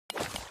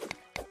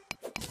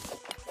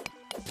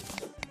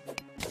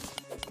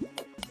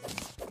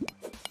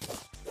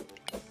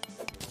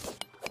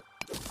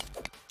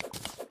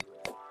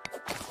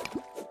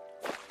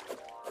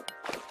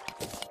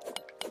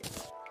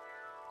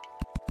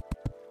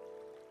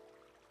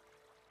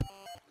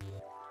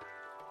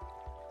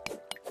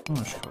Oh,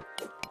 schau.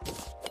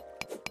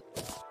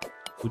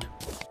 Gut.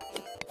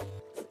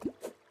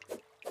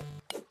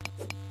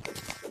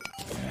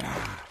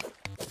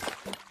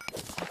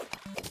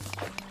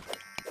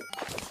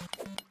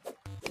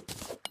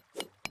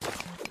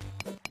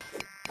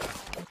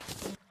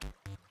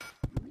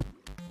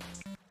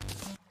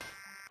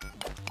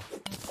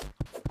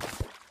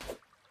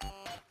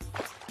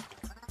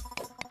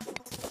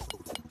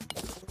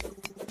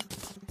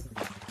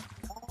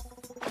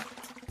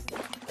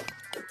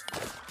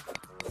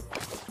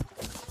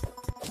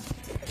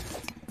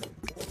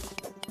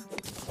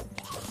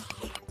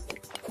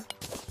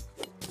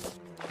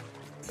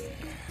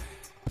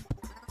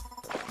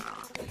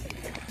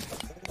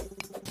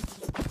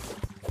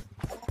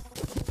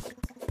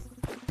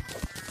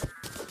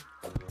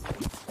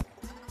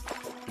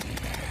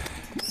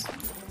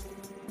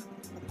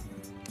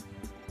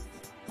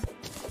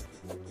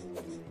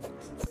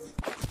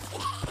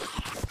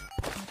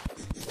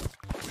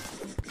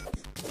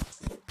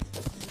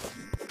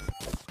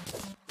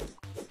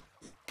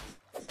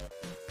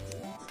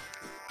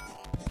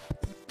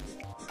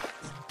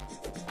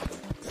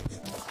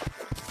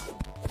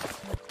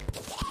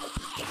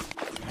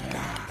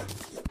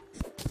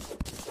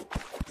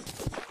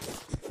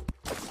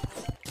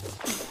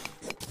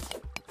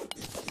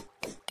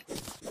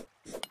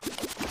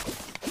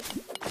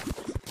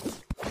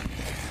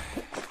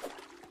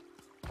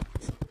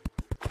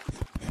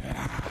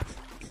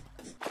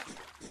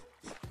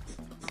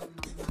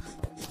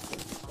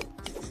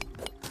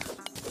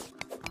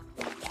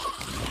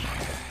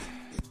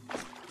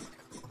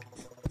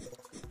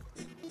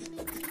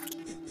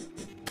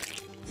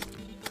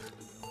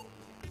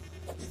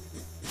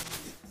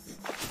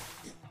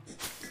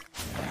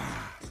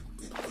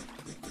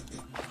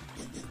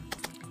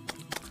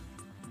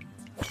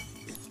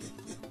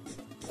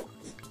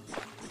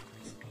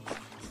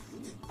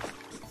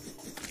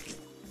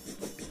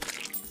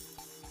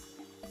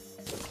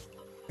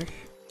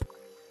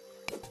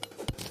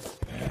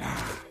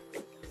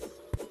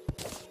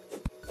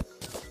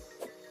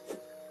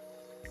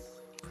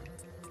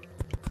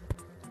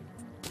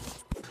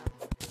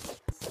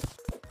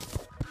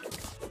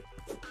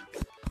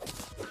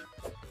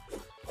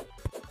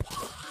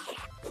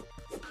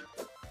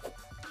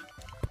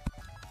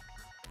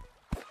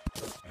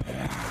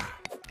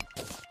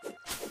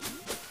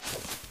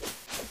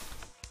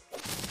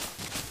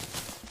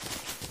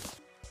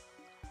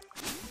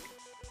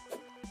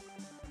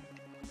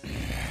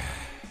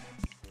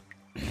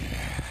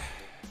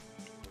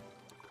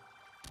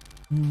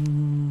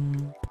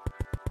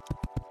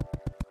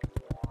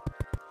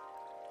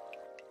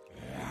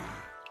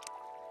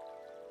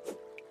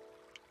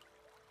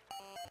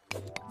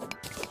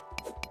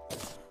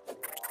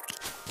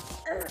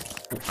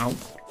 Au.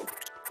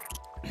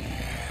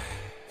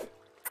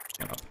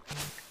 Ja.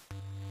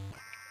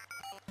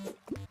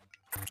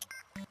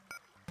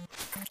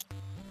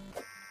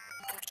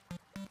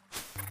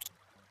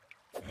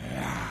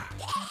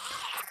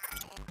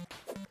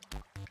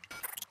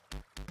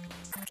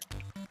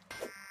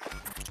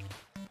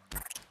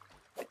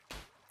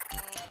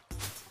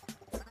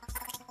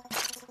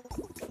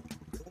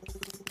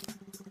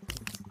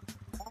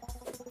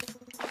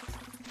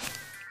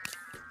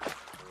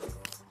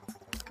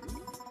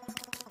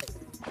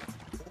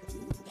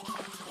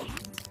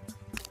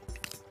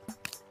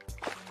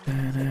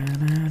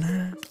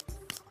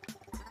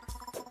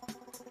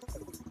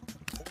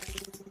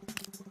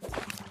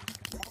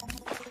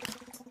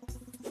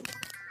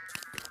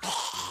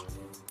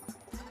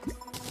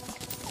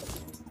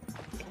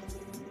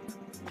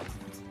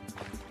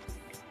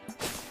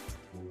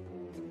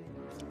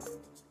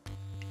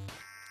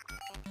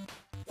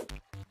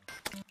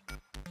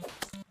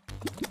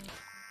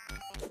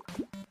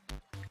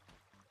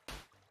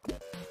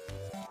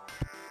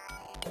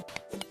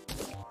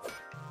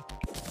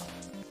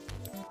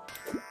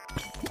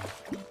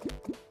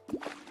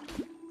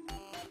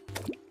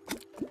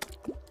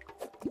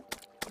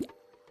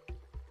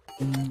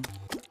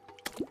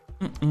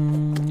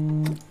 Oh.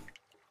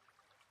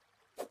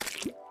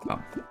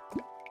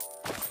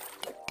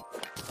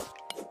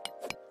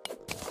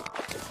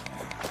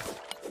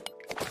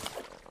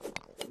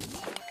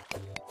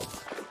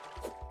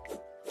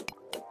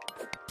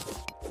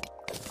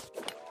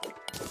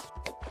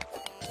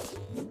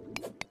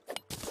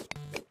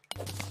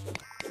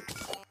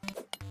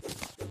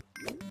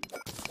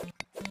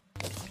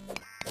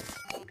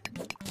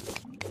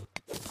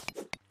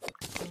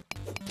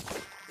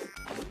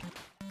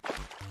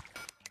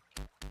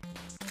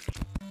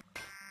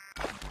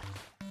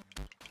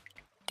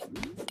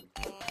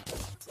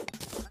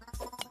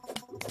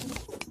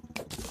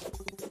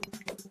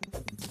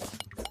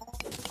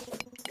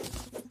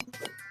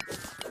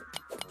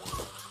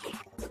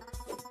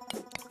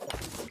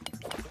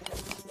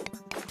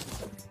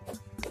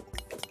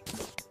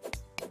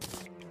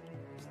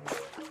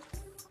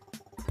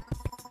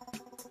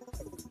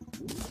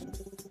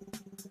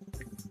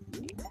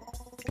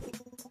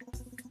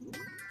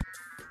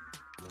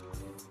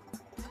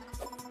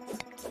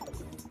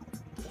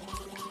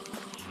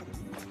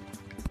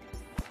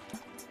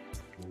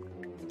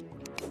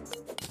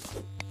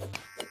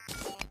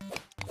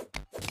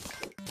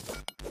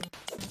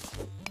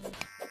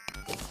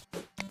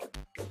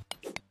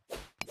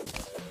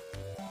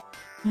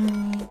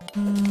 Naar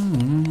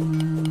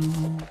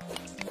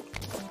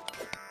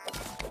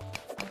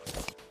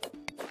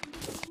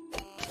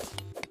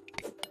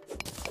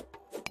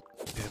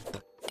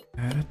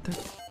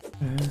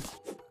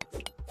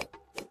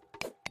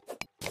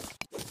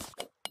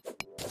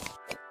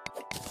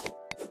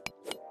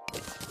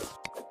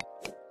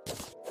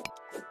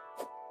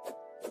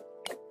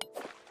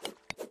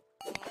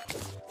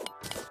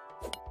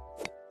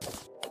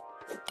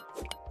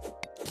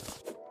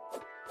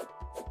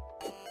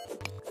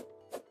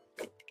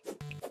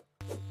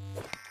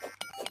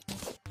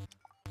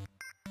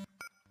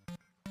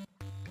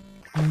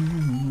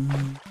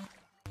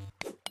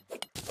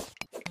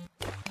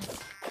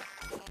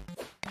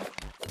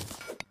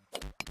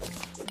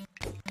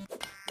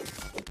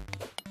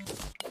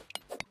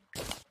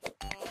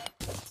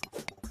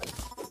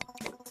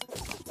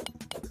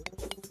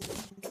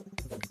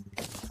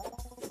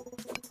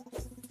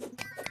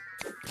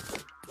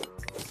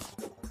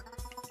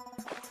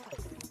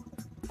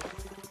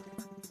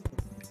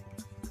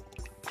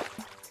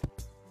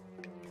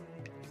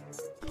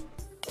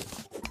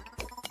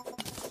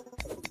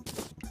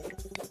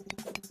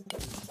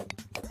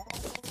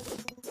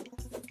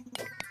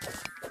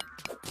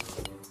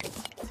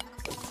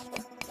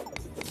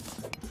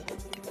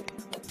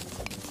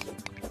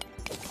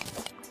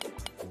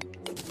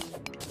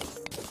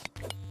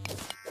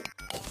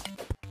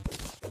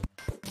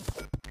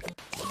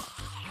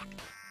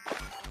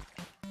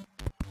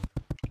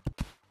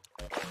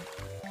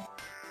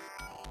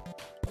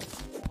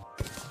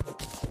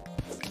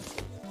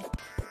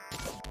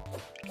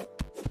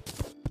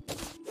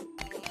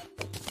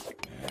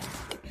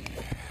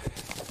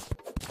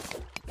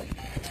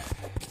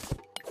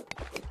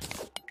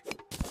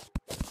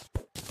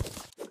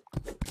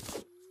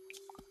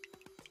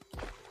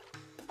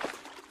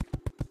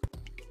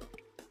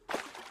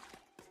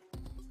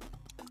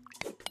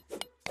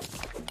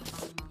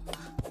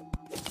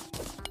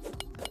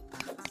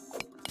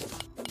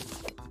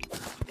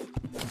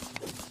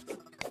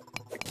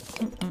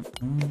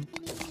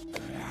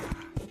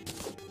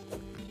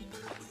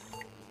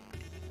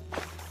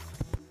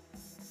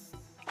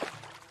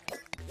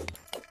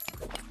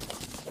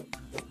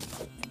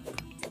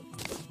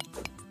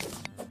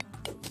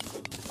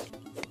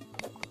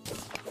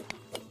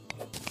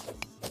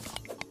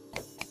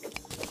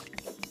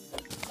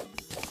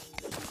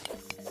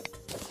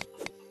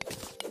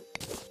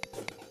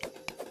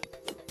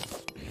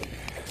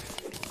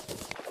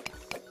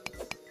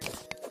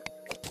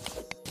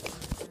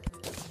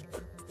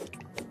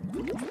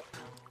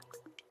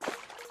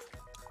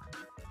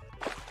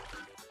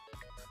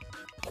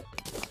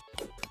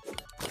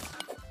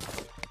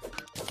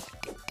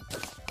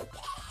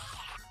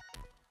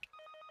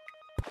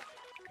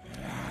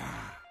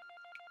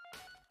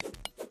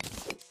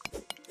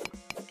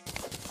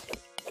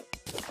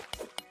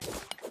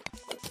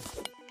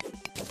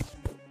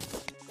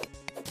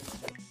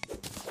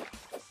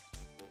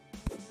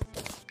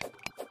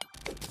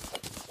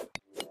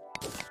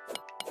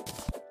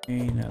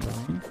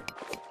doorheen.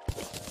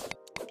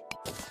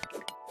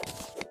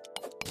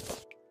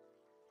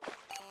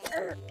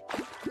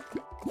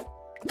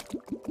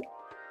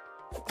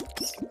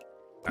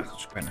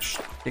 Als ik bijna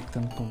stik,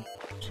 dan komt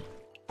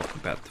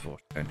het bed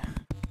tevoorschijn.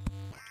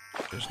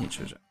 Dat is niet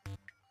zo zo.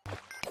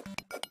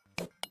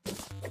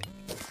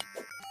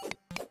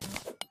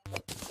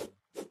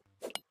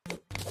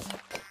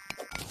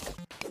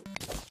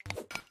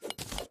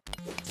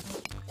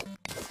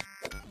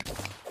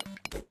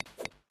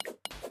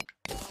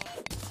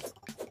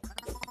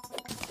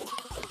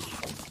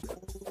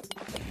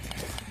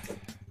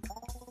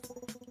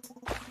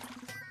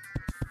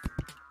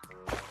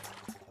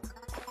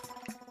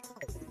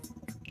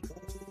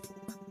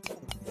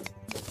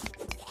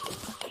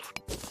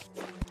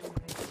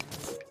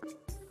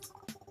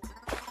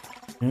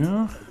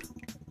 Ja.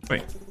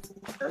 Oei.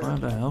 Waar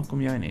de hel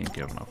kom jij in één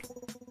keer vanaf?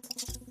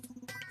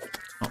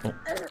 Oh, oh.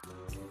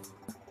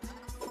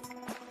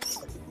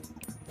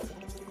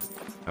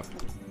 Hup.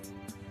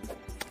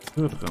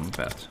 Terug een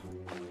bed.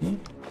 Hm?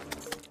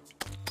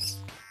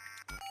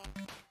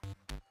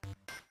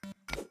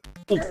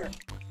 Oh.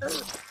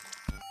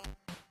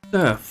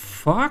 The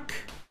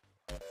fuck?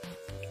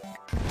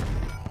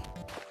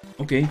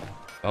 Oké.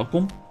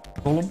 Welkom,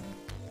 Colum.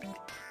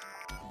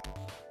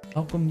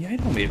 Waar kom jij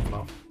dan weer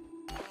vanaf?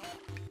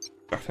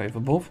 Ik dacht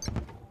even boven.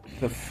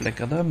 We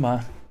flikkerden,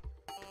 maar...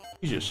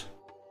 Jezus.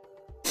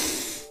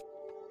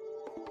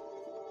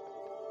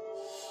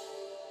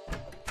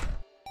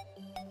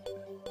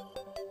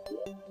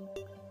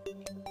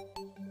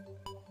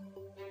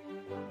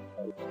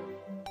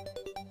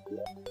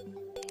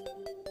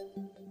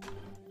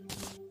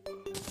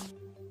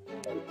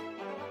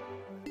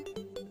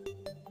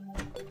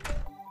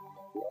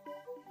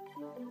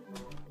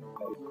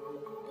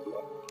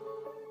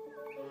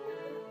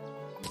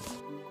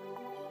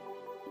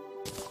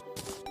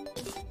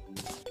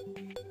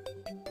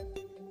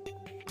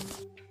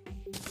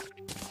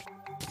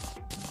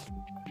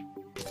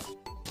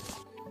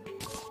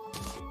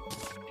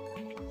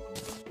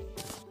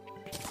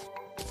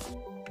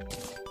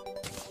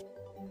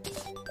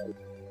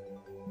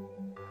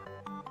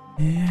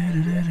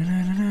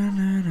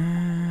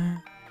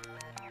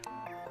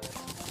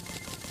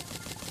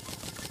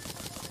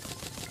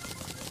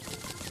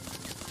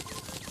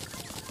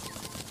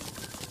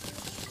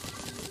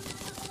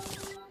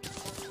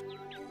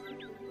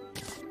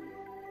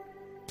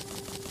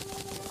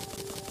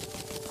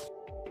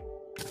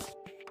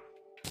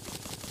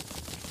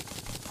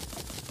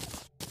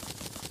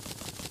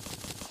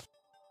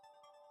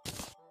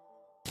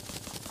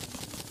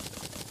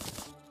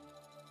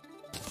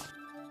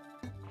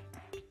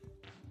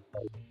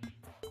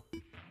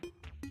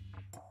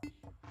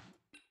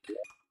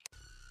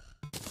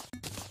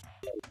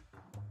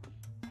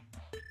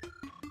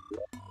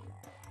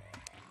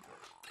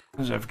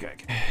 Eens even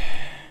kijken.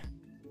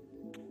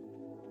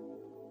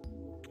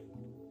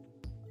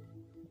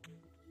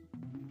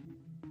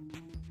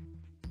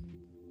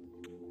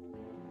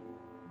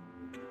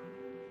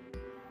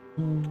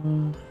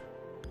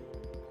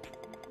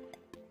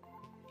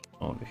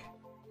 Nodig.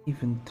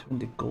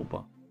 27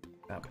 koolbaan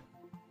hebben.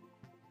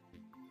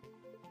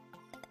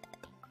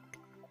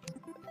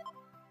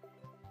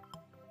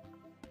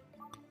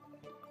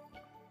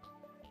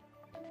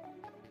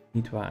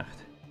 Niet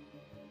waard.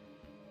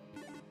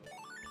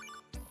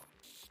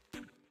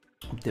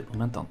 Op dit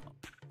moment dan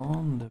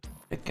on de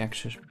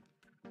pickaxes.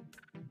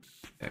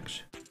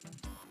 Pickaxe.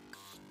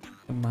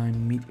 En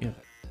mijn meat in.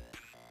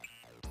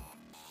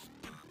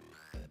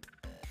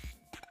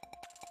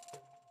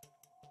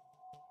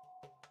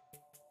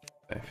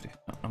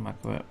 Nou, dan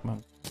maken we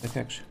mijn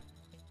pickaxe.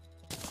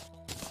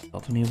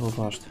 Dat in ieder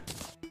geval vast.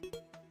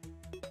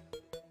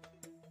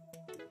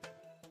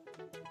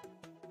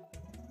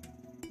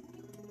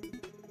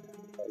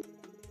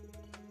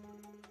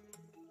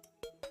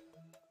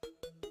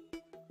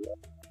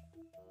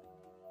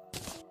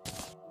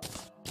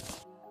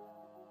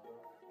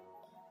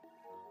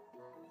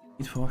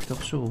 Niet verwacht dat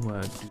we zo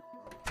duur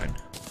zijn.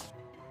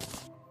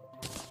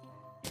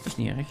 Dat is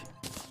niet erg.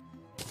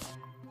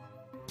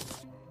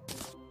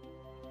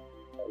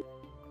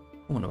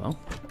 Kom er wel.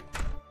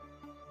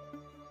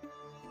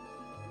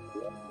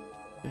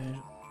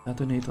 Laat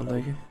er niet al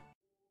liggen.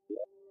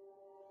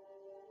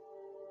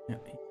 Ja.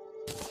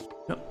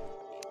 Ja.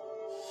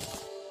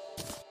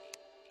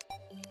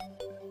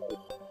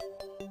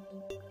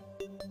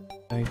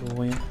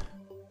 Bijgooien.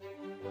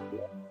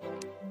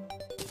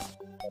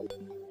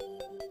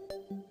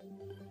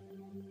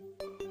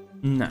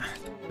 Nou,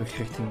 terug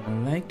richting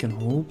mijn lijk en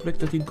hopelijk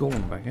dat die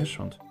golem weg is,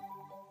 want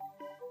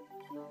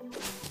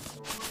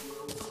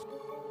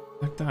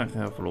dat ik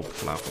daar voorlopig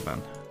klaar voor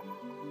ben.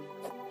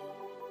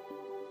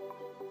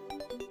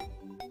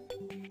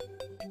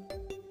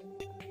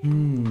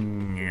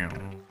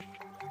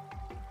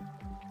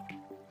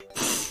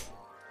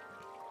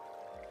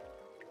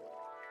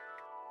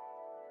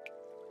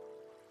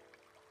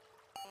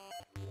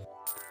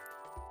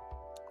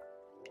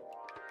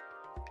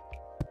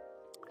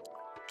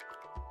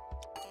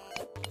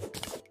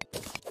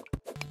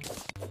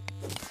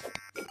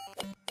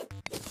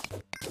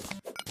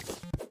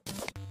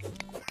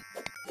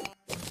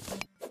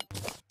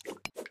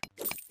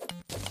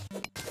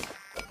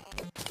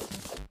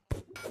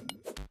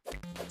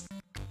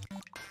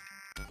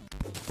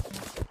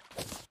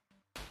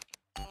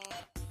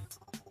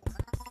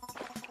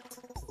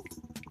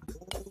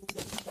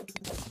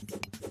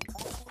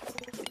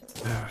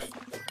 Ja.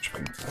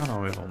 Springt daar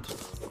nou weer rond?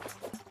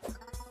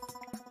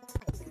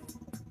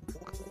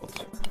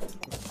 Wat?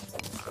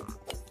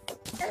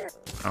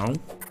 Nou.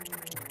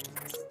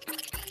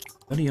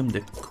 William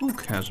the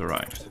cook has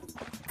arrived.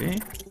 Oké. Laten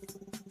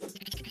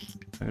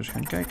we eens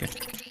gaan kijken.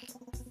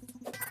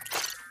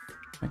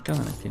 Maar kan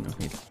het hier nog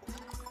niet.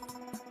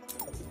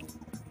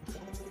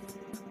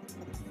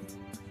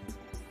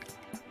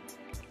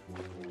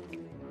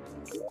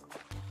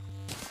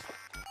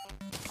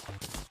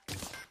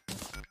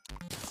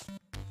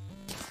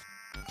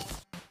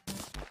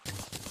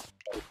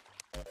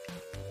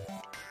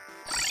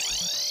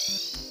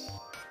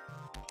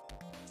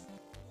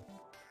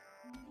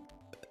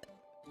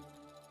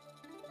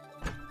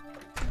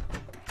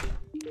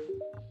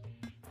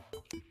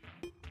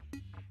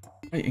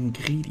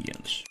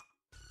 Ingredients.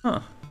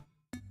 Huh.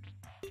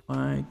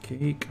 Pie,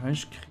 cake,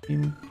 ice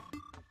cream,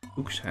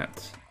 cook's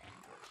head.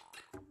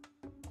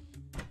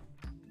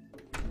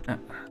 En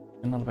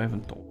dan hebben we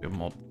een thorium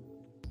mod.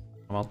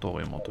 Wel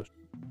thorium mod dus.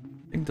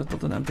 Ik denk dat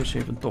dat een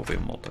NPC van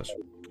thorium mod is.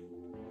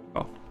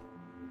 Oh.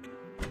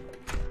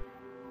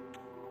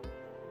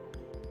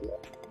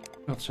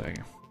 Wat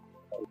zeggen.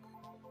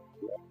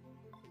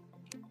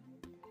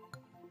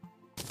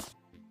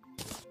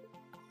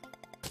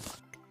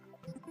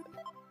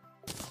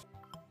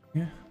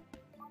 Ja.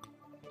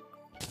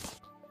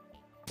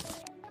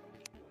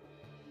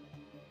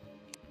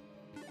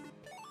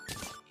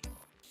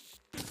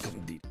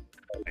 Kom die.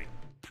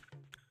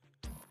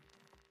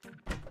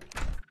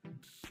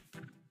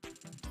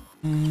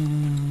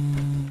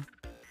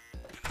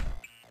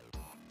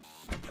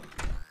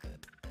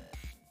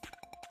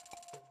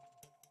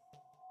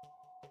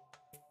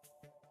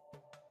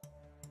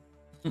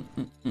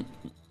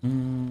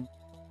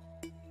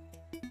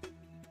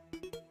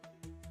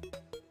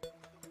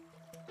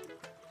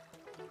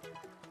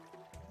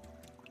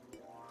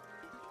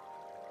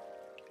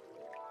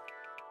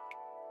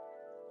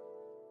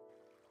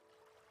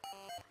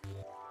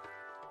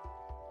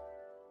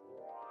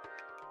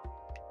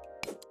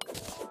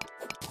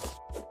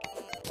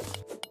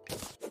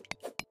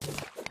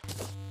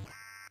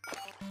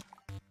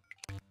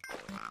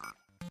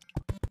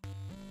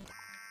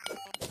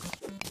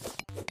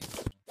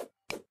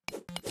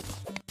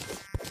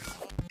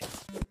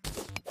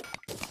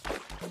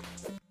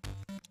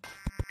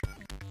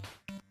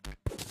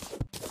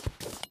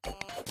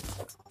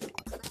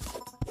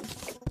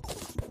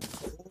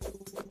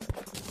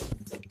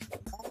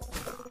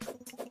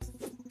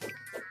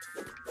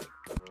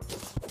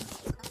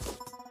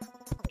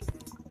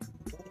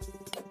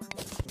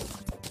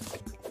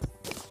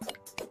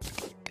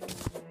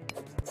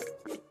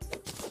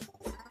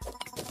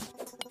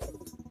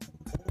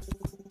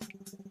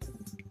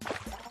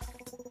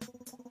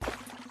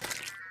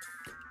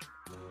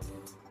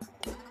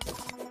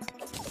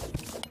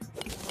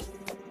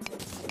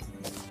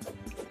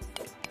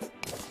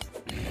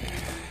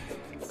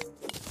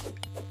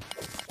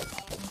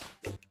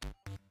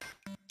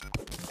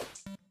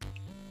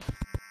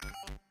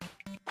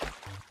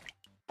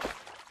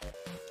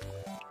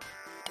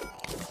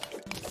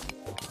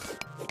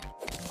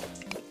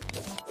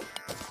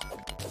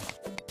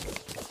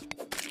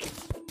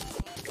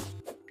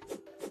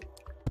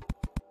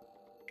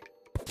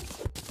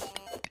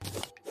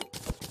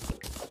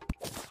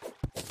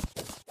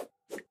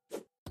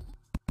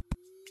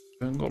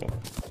 Een golem.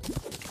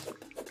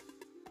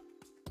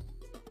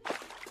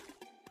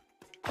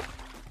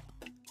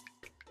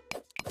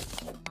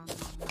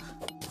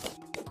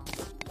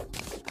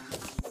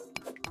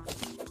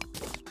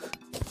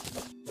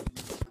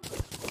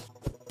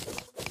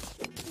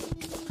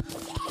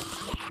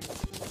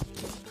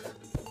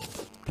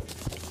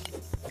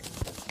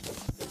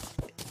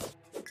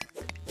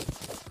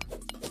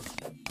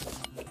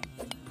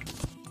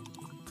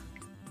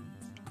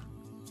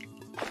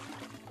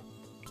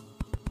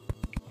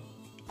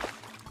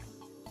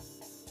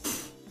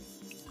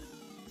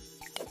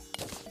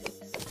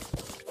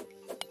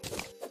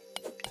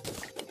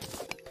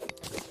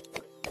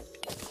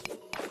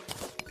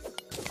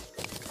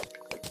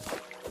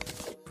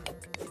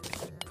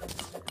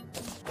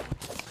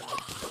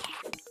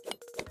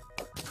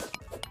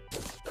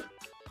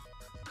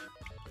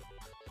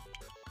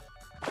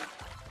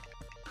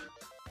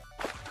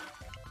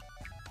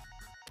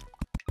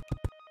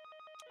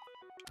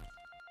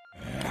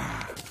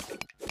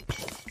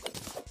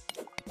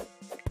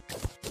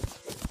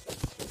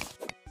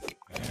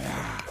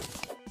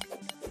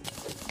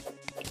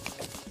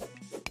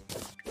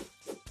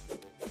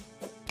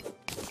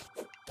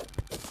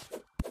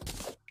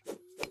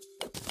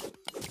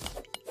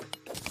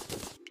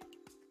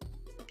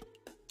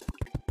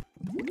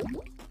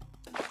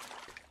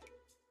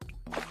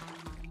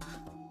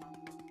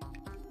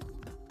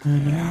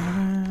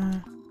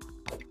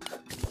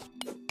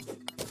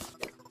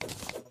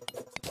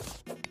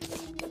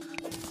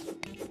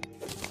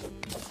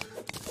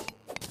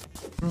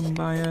 Run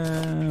by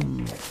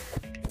him.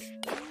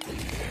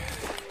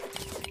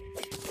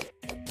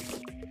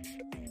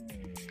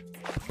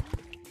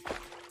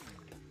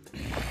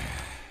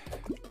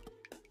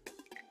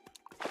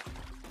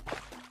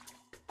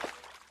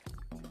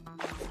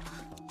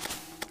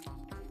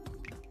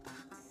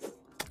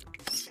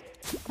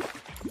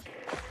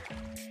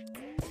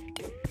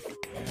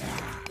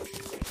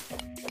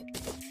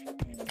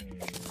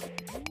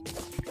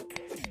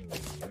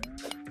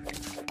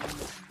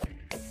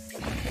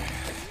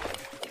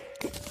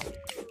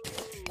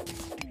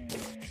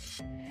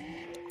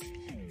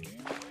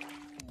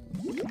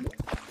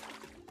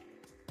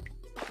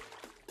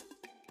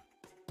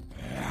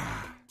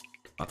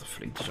 Wat een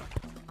flinke zak.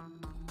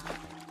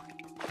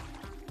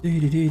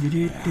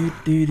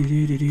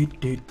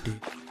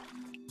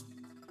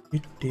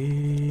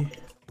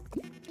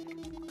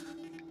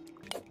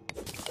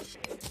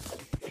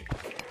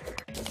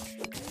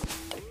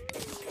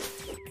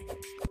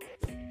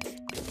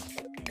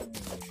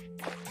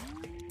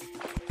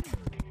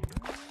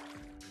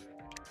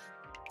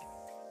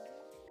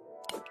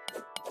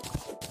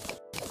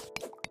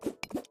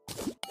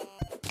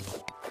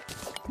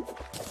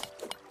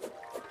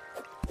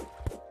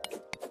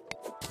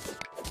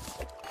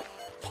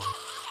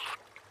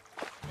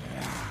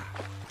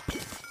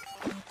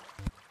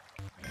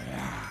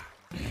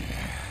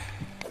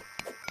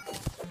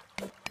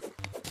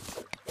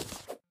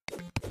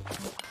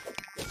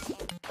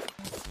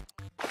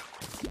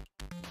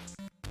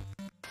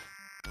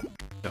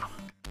 Ja.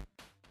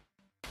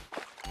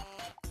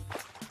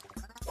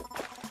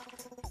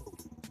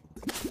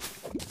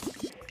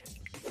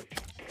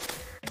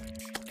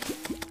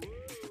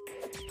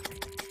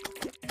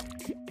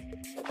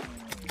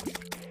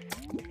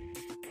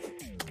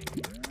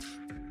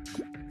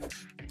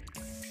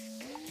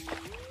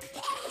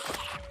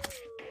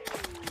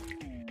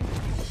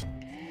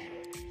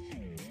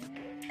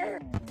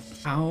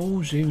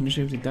 Auw,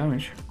 77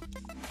 damage.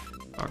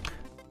 Fuck.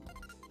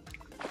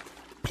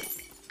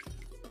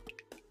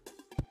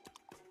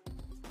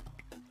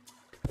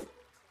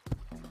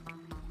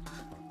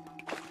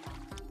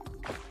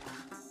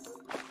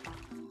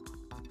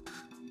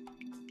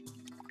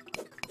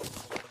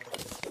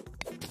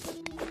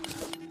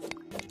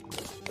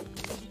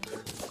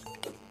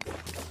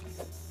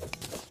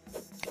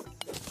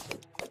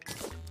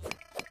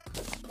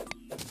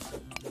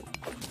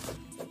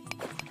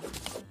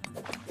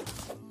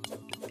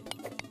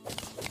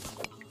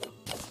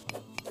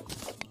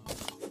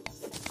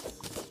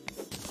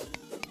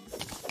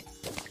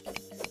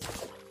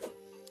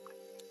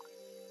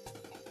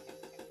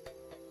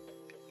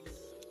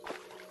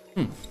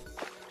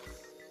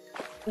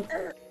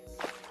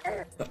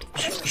 Dat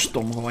is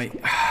stom gooi.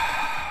 Ik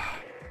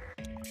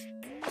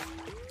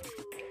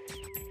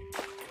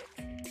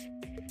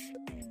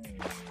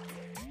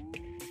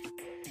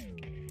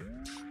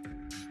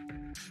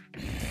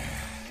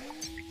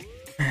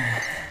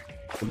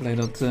ben blij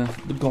dat de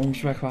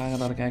golems weg waren,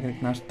 dat ik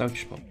eigenlijk naast het touwtje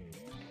spot.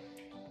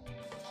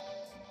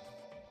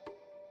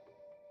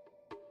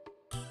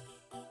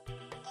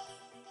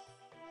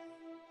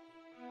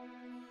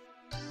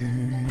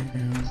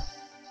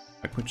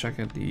 Ik moet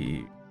zeggen,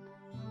 die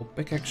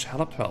pickaxe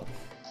helpt wel.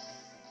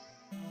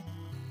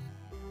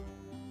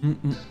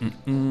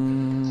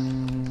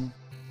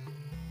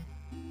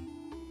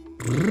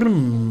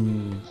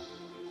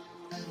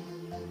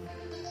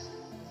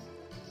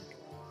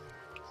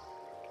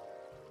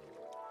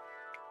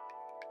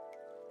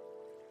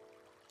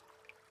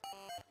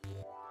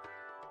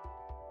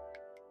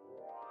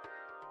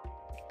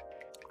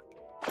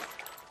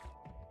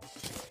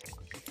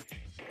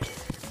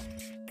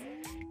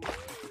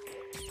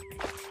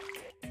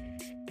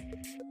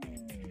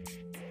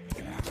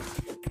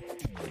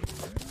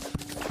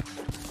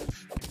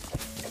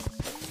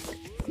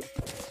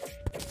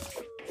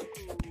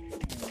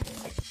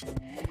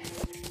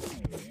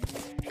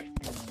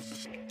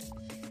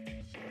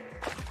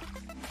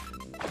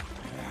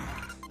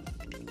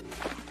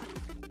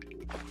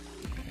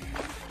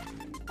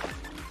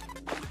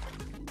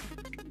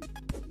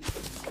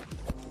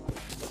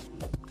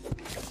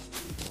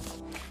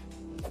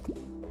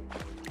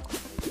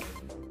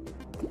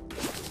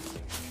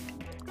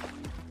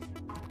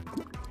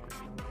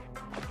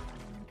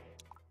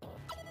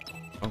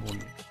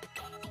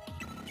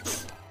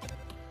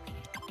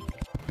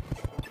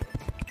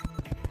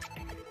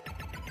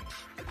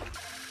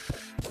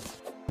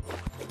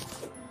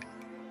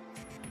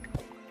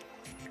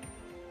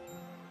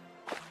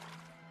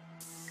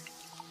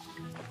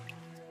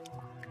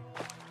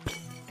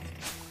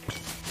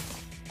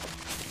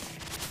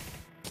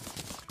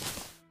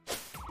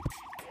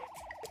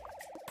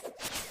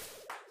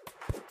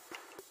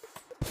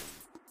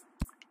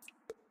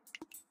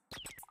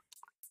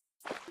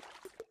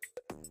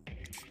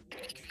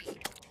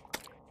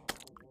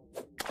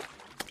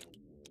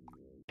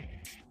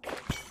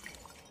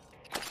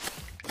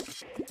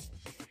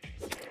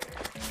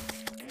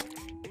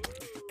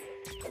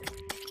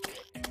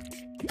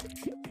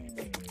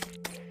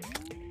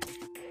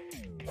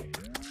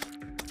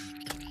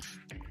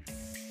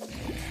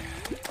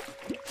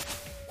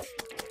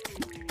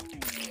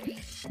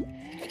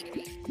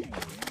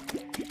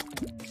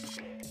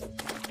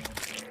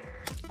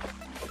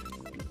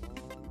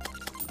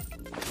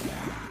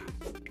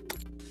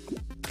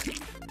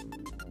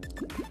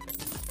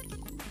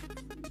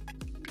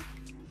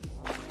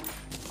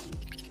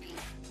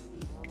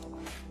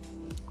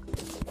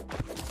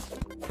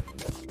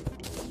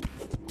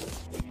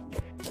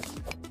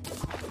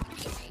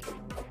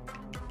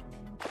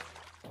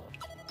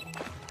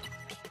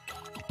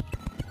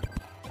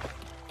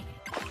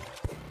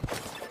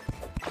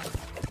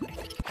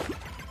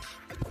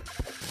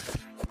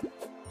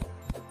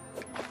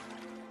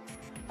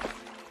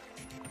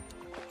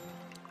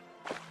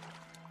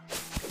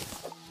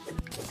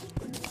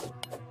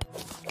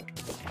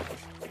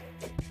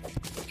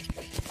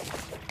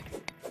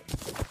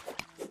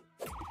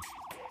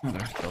 Nou,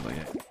 daar stelde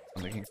je.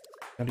 Dan denk ik,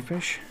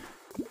 jellyfish.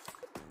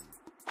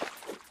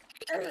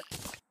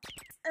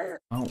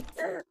 Oh.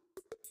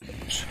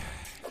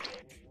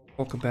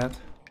 Pokkenbed.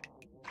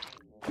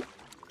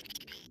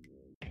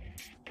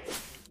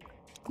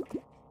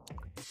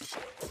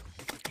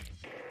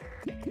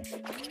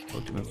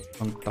 Moeten we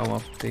van het touw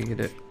af tegen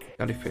de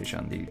jellyfish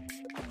aan die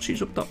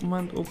precies op dat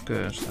moment ook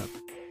staat.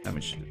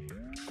 Damage.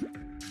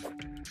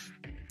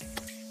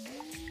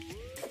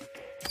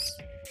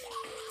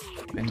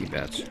 En die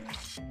beds.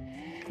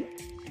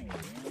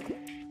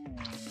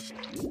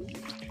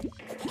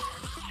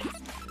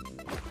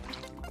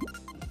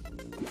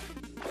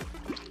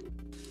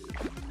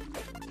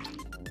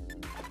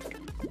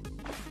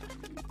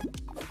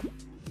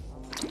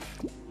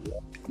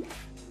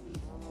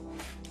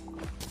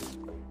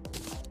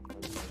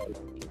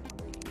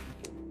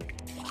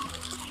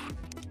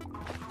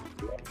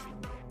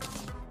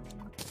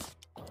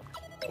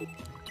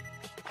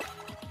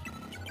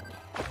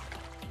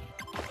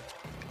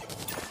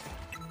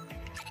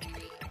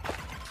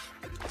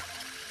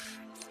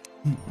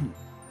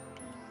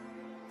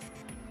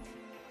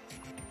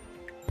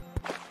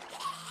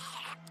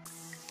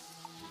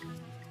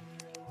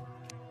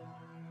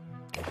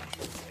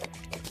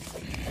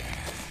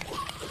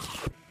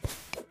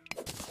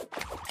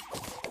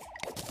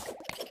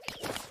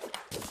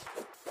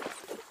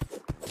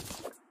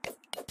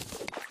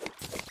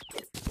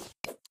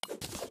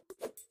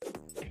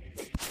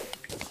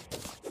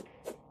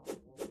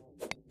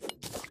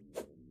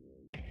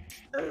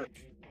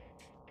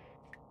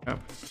 Ja.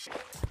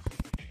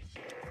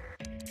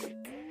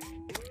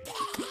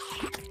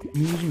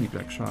 Nu is niet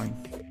black slime.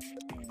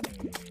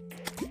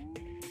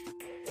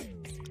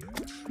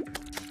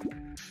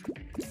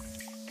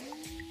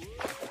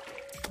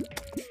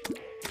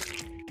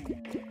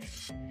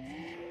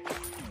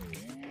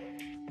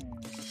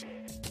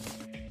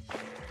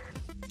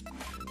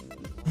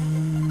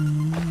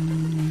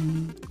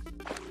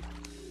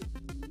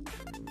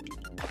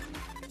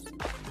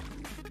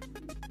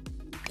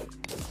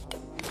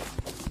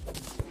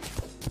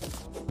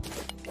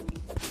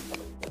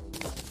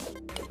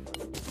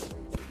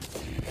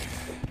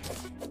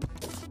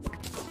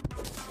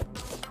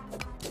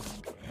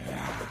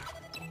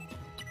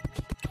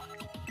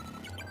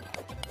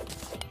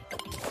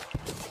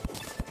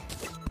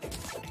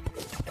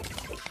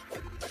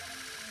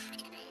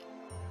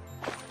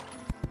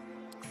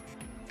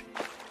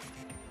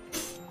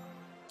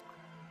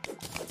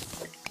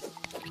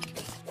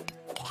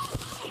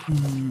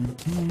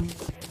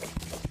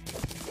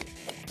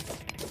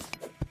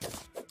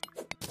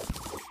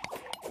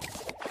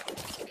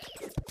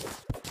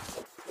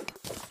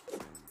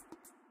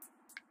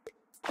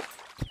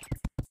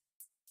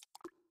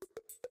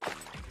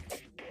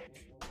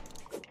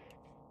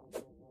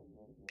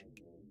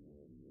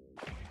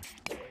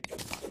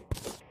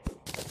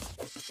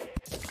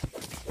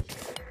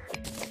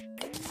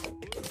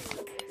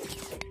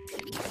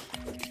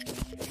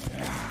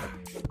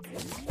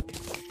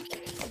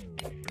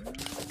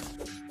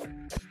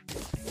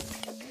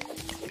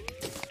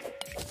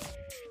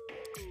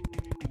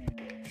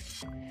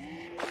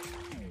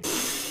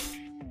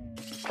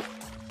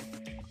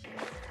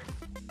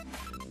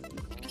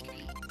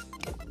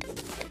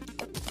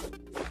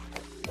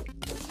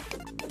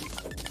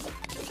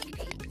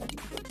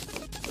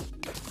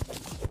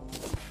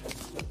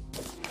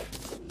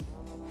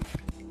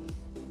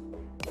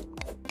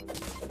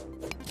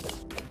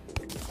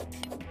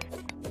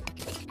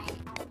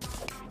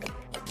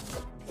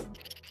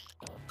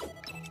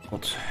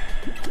 God.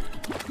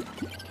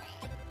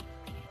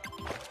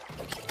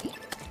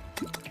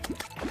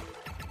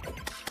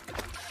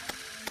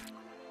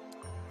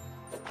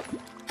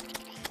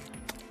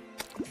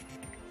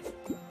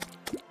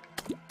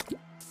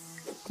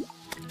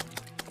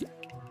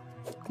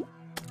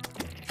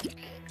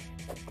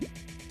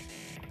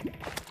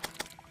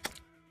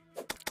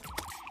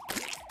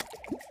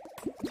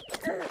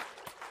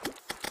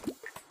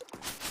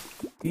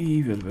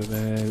 Die willen we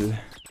wel.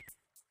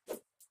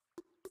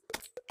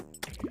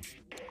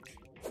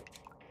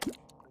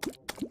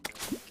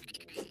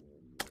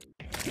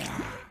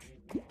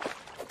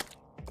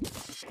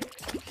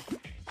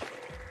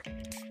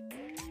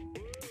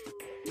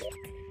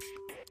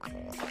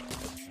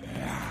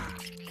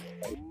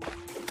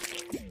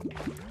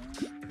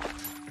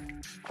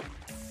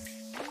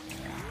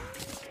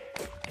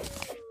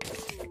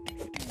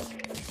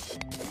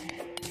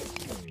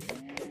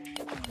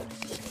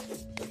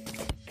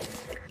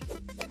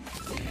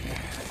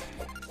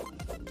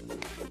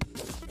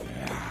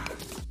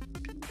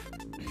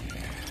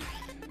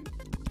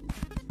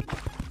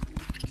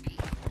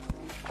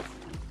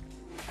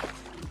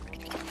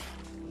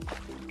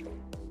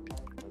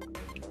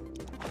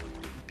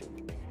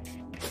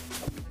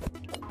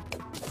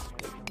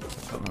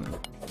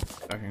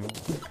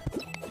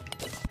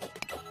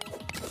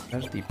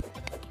 Dat is diep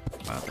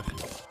water.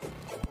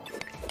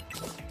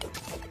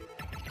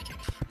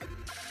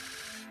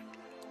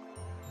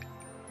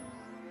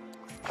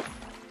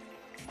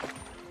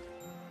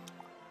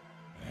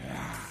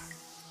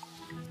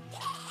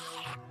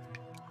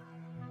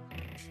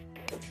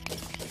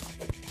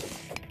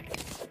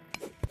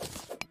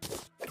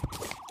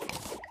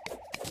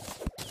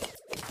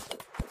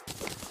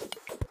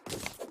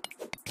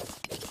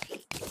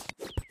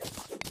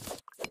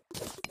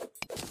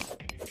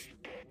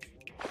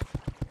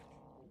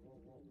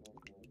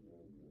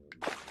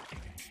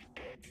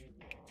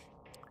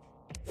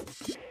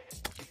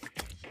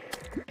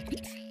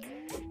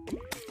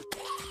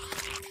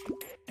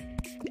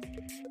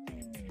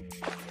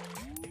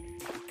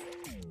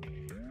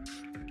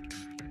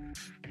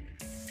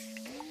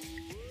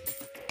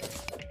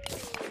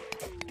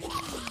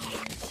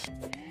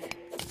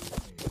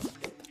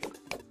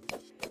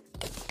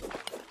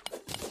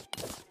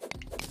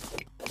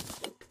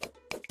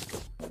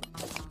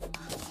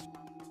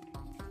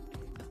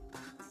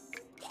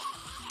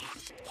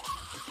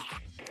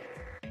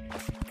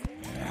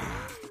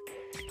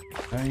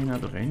 Bijna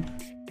doorheen.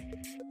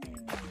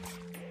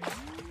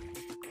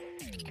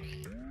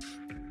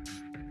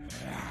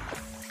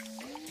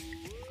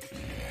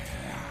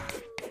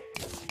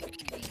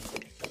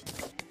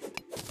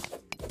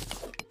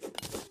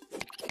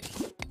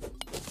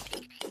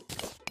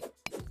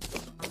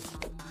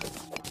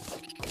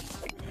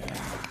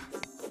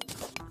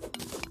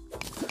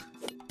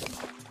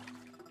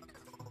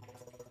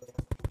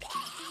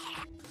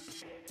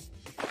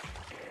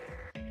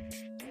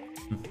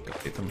 Ik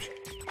had dit dan misschien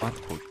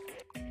waterpoel.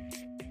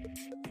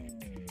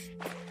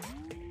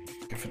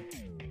 Even.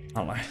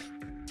 Allerlei.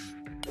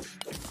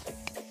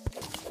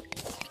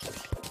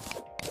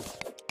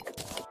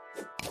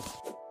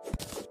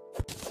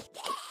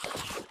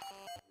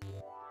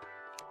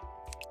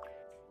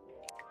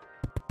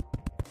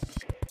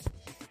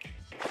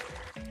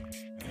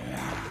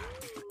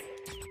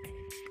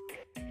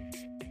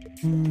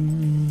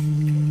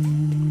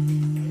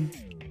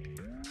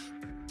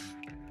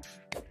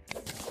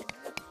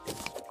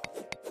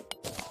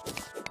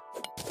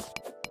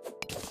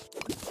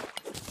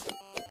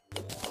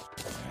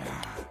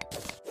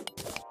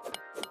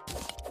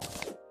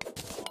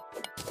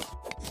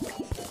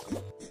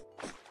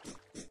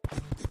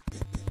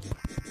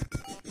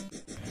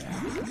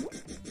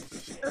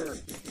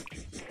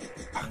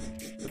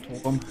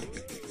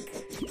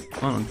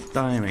 Wat een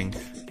timing.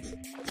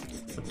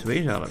 Voor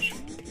 2 zelfs.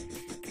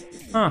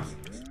 Ah.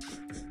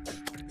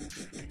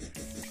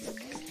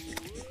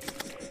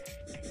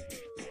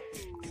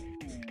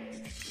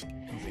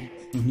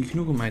 Nog niet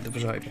genoeg om mij te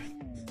verzuipen.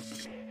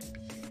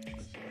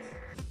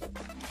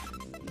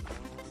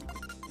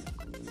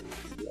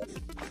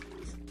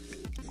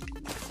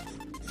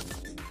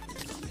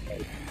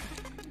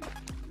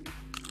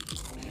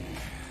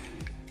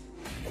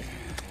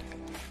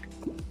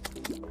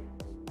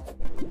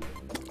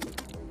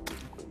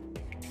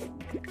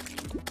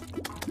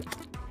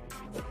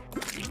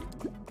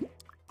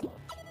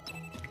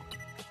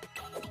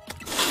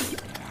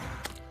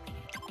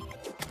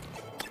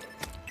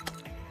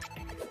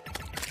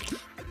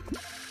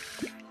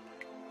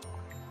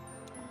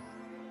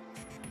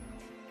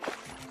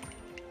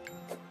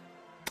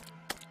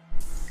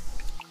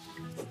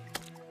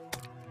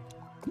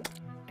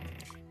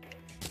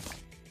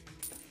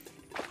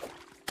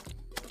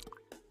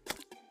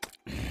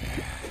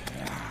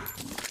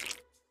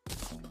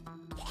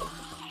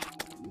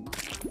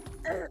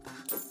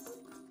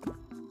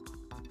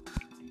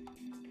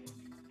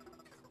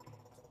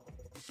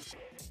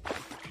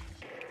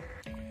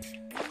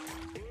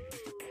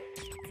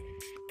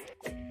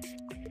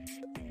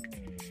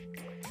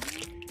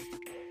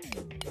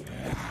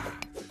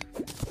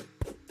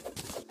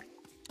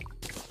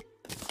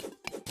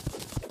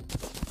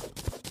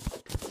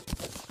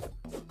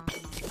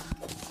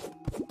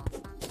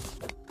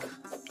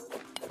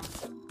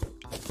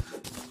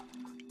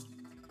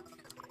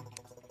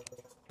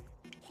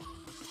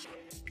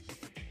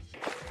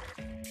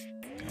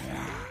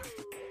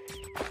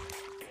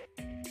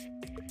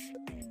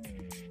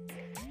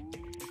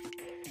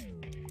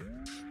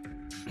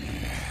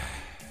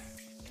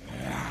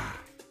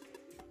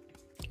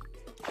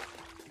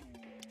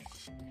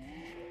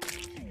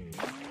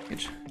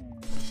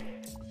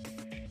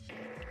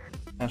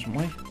 is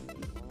mooi.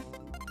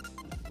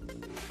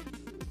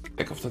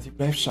 Kijk of dat hij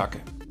blijft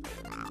zakken.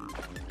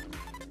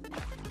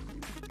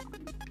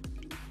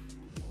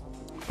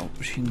 Want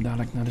misschien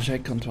dadelijk naar de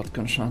zijkant wat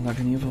kunnen slaan, dat ik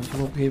in ieder geval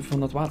voorlopig even van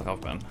dat water af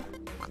ben.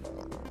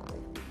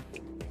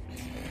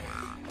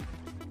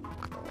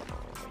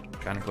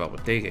 Kan ik wel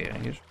wat tegen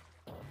ergens.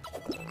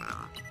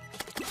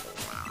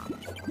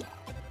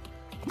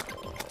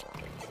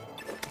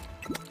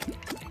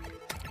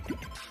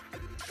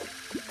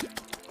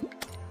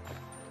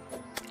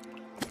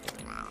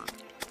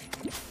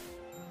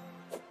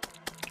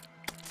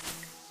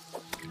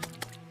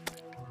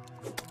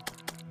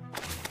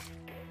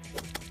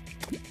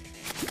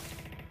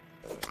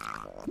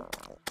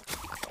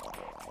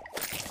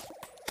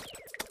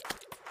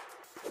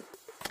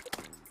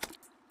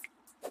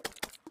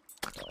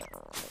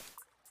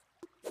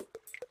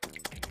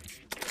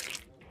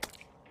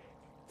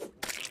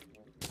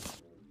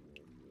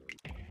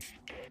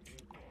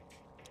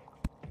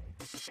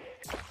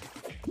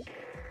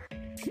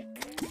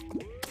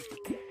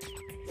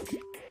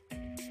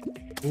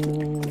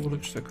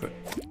 Oorlijk stukken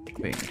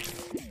been.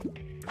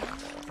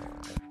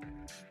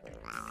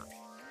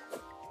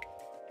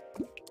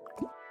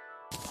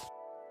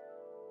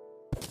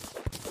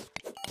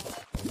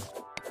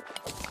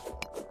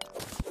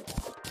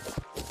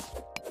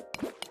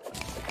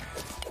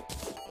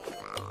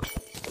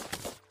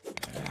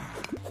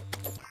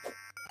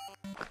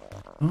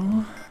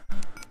 Oh.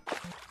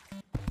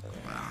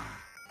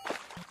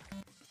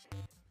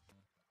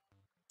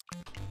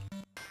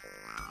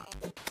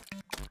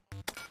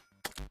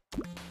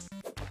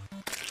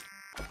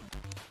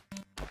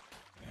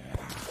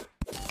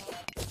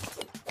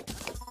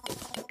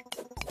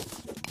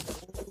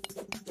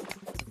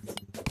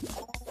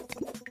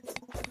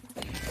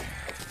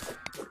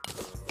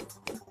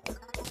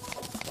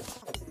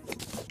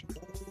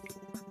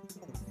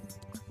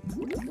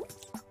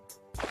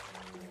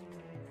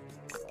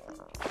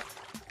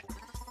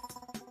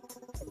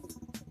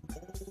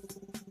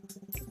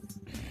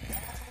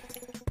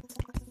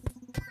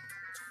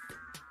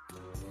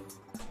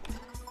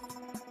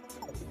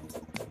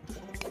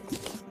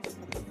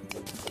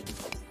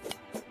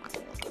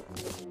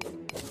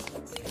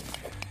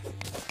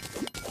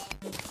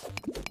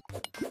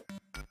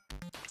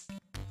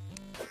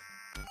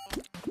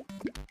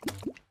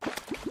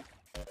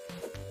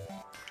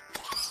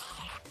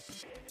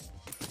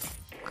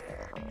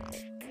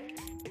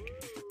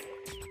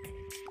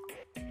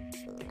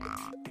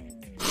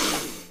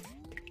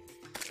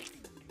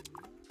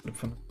 Ik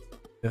vond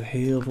er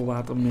heel veel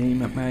water mee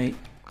met mij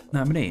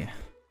naar beneden.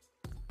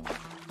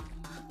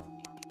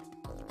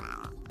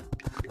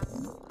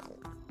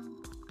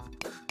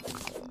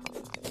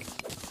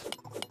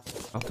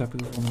 Dat heb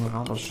ik gevonden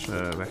waar alles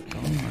weg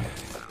kan.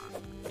 Maar...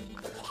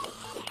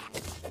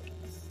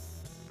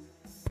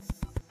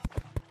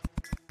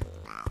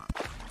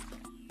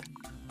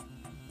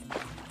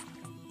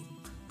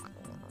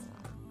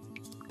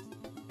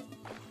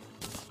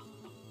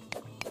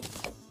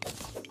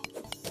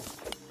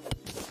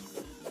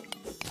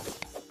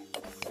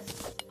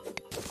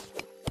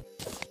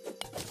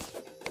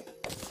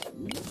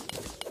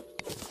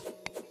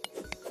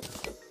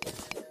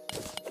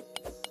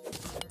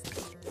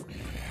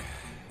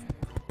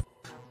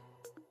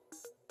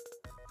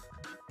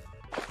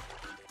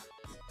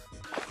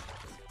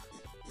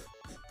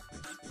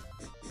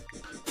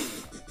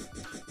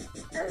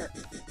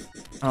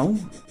 Au.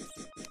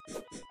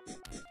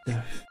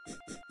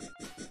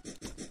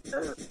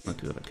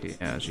 Natuurlijk,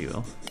 ja, zie je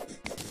wel.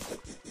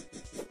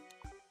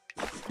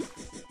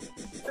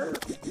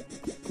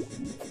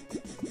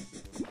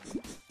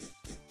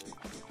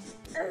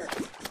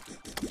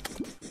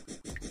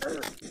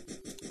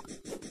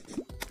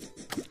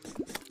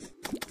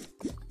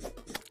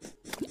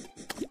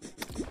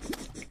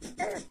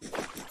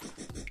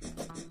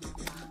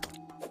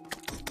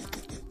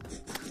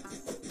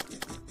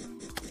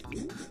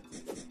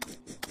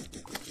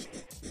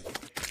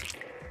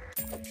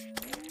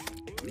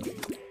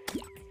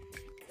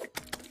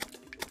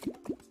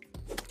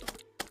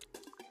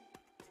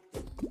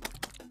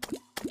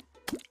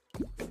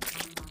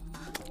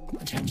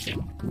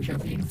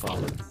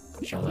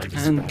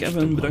 En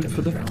Kevin, bedankt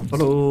voor de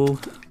follow.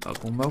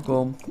 Welkom,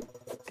 welkom.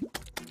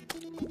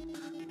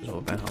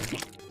 Zo, bij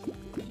hand.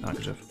 Laat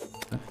ik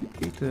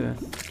eens even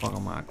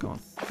warm maken.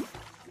 Want...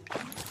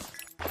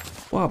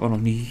 we hebben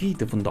nog niet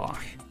gegeten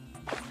vandaag.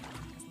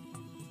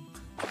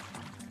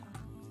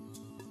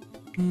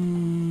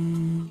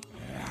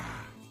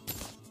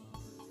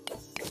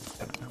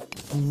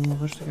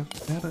 Rustig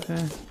even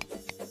verder.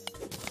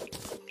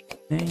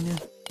 Nee,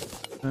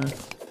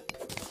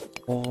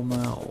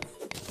 vormen of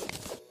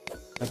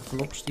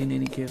bloks die in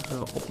één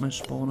keer op me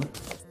spawnen.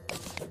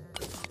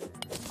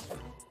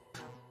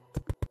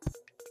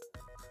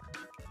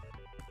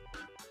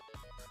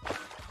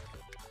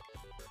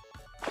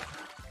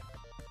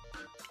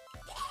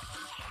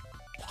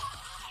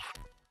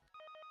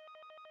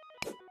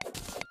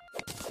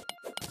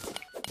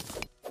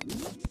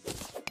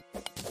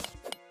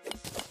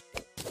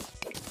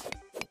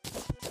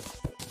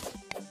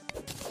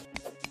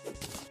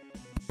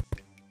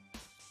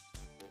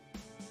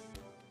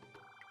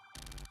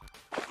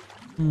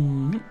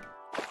 Mhm.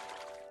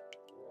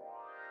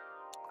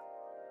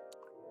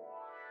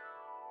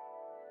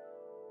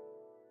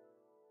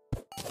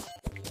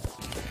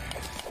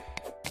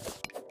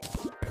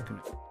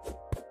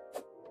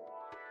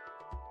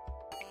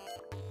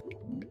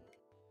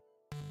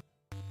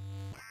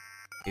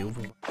 Heel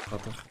veel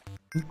wat er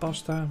niet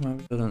past daar, maar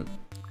we zullen het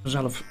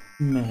zelf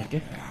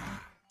merken.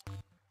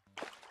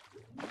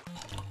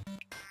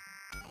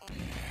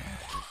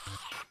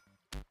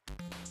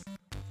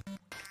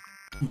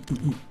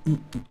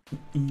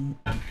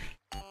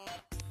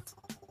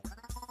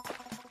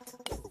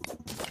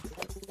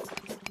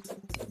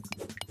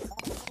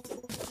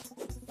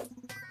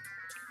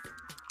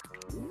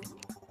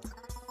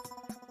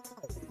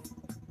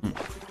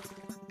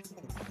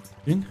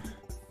 Zien?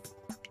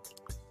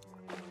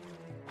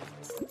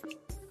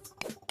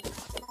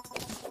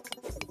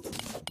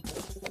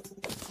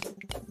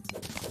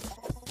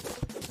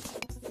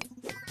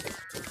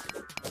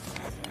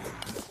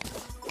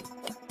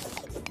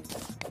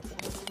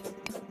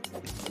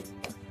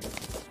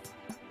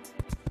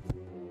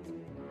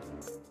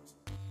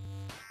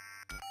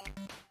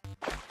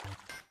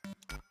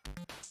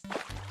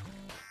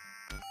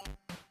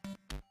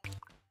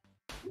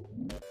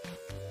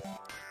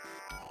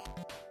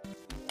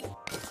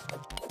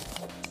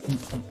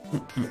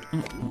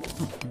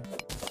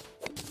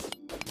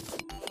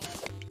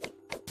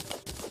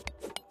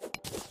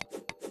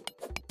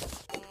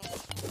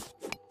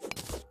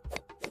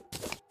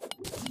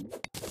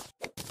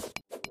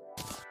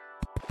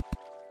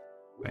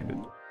 Pijn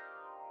doen.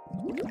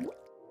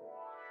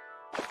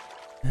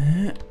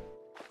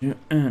 Ja,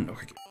 en nog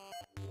een keer.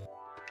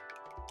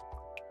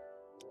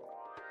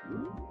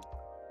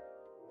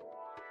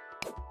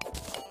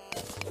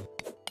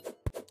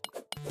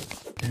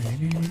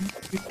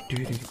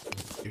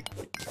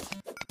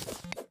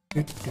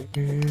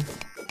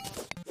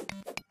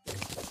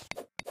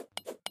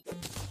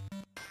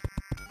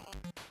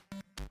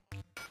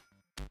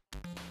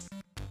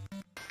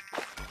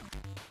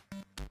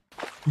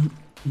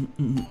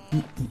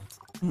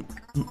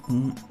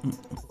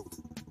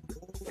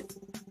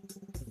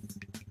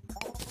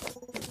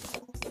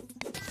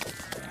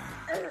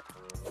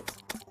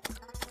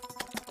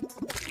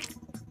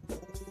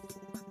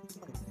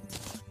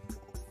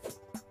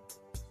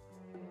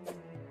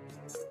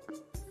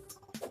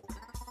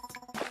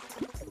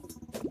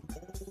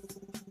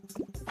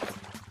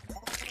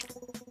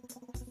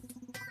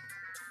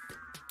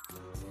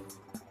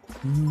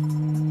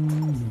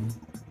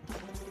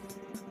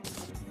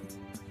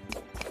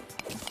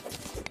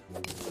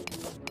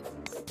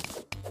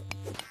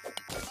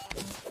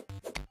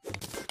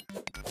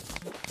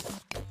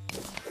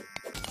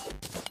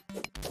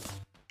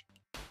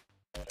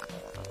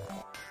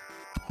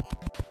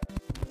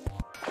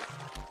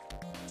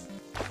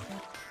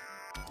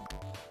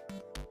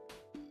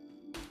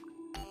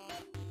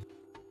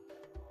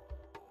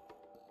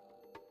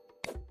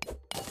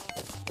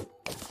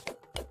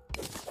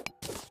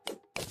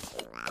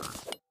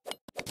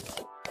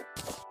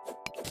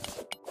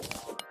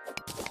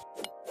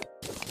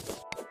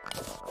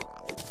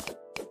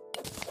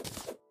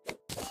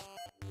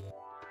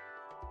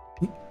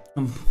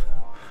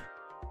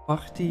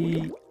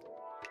 Party.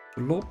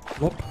 Lop.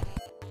 Dat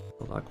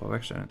zal eigenlijk wel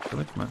weg zijn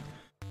natuurlijk, maar...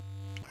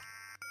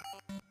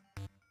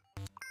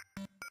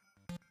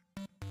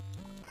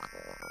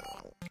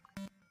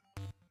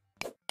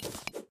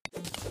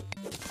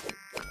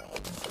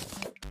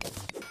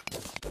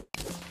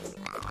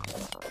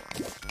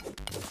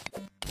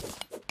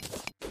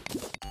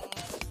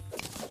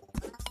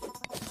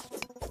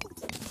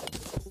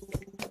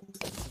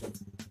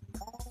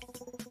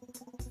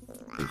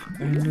 Even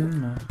pijn doen,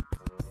 maar...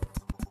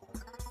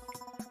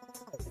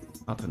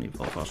 Laat er in ieder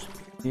geval vast.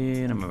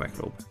 En maar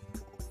weglopen.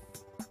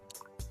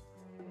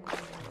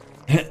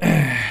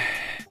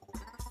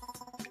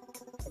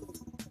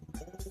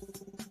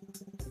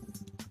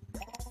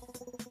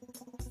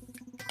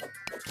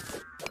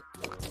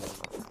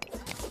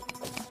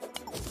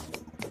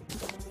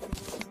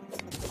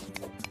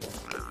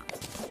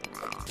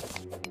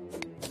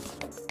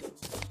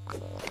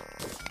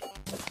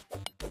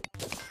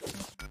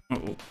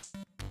 Oh.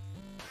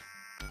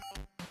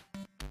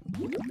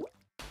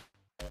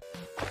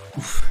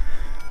 Oef.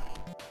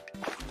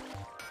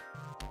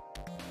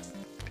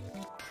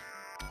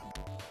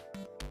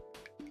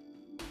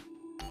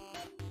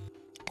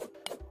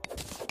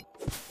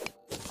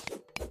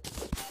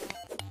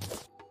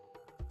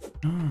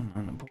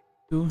 Naar de boven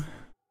toe.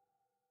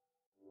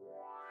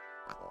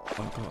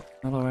 Pak wat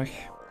sneller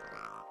weg.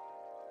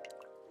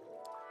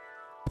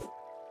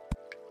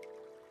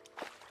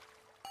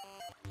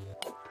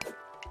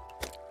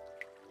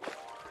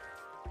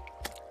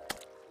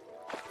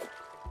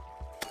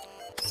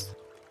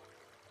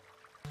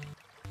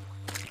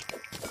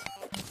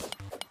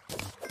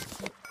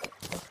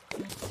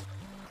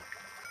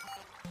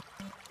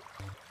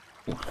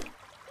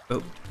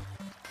 Oh.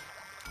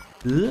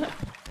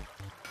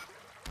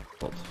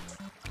 Wat?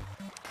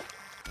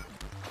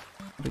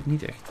 Wat ik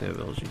niet echt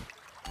wil zien.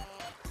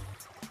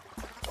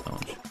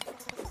 Trouwens.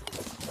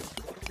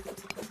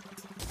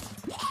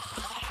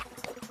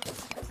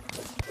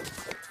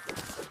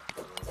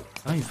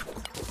 5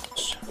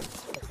 kooltjes.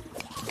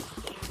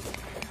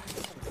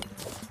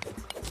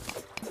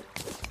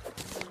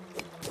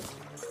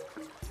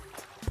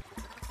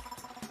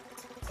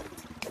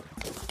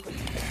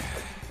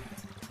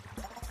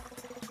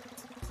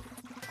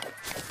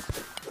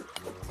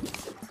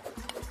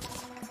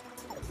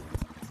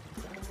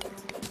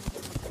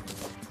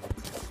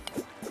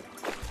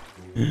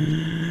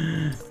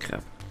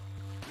 Crap.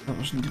 Dat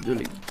was niet de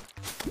bedoeling.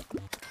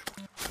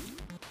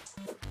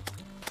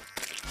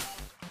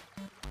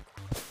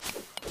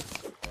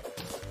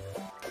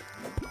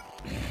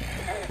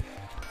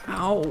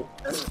 Auw.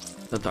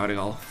 Dat dacht ik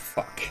al.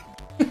 Fuck.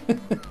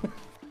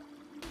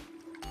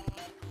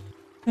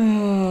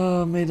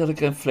 Mee dat ik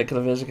een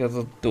flikker wist, ik had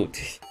dat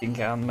dood ging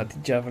gaan met die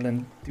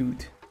javelin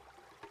dude.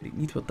 Ik weet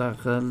niet wat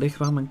daar ligt,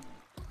 waar mijn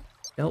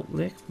geld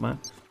ligt, maar...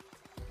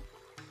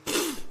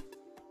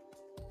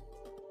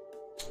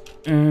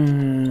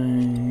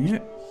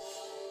 ja.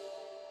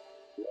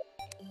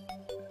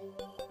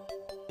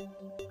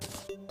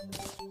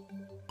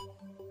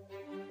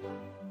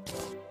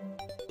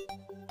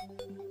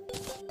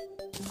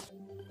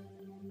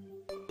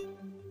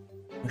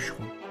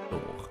 Gewoon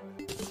door.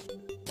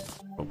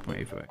 Op me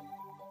even weg.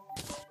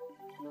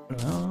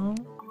 Wel.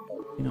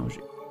 Nou eens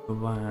even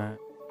waar.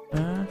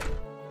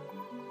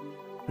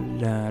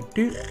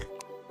 Later.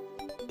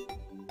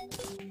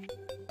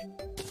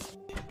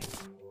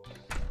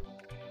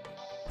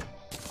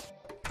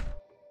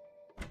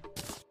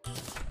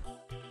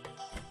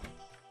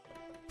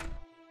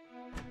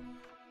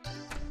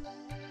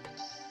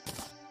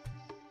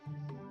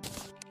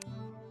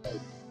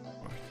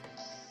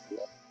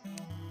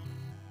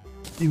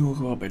 Die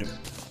mogen wel bij de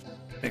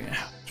dingen.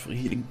 Voor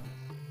healing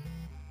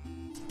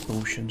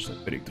potions,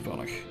 dat weet ik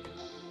toevallig.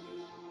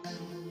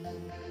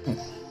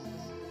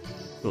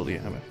 Wil die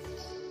hebben.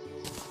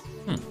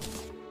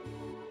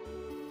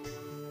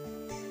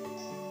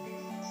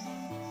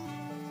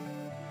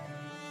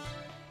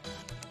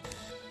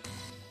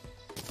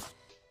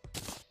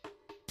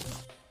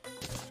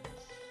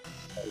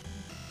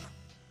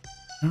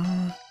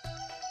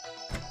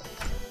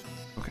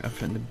 Nog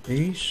even in de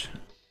base.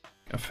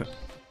 Even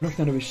nog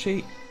naar de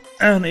wc.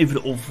 En even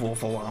de oven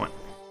verwarmen.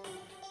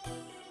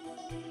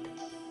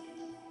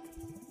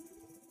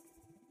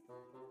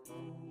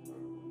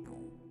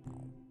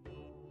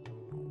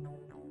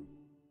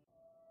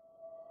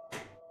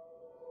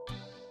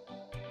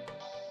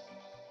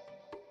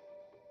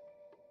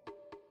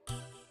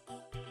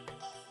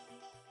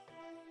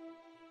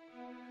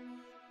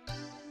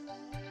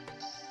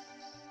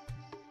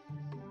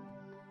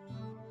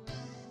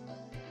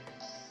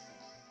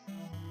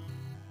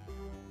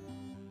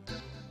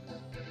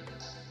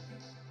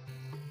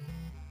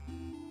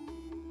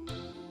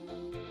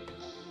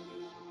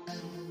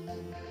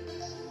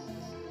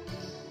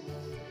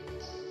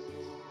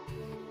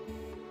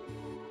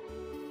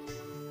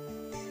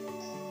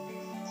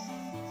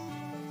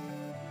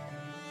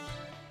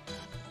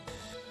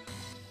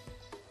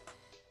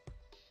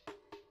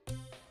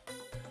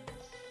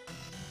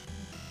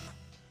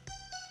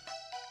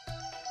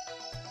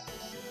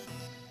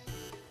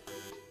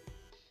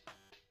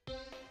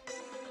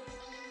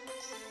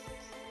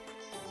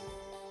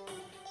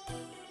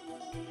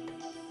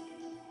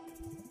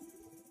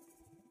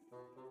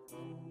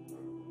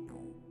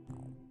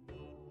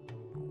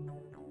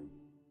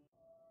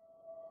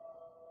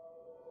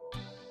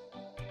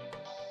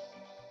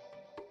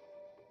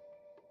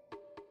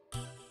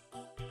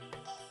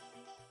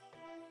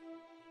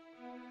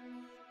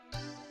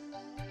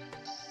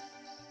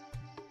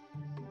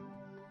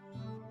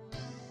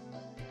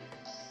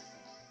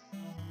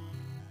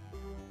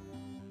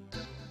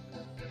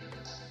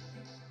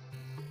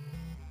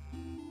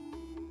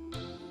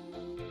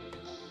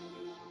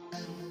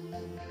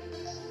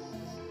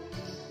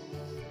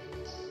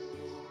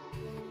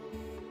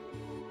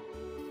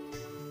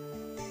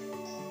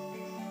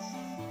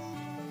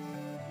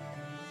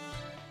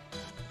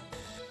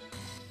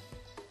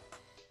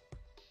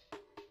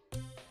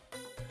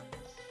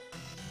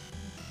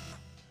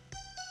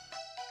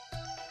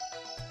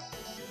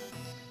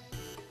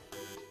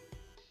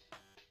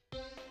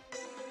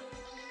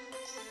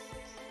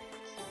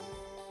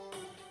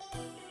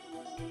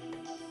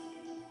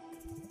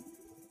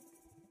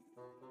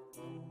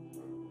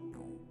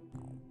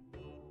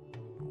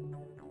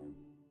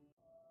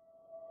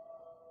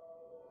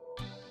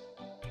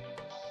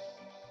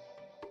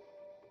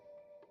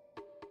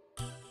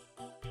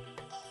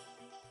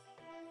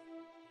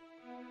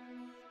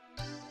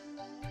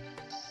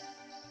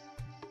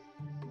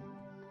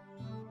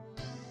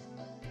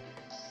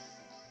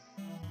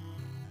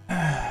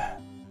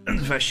 Een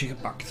vestje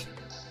gepakt.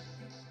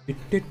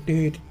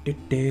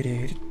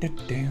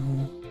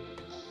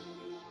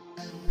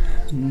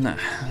 Nou,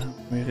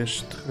 weer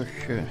eens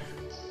terug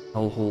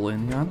Hellhol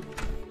ingaan.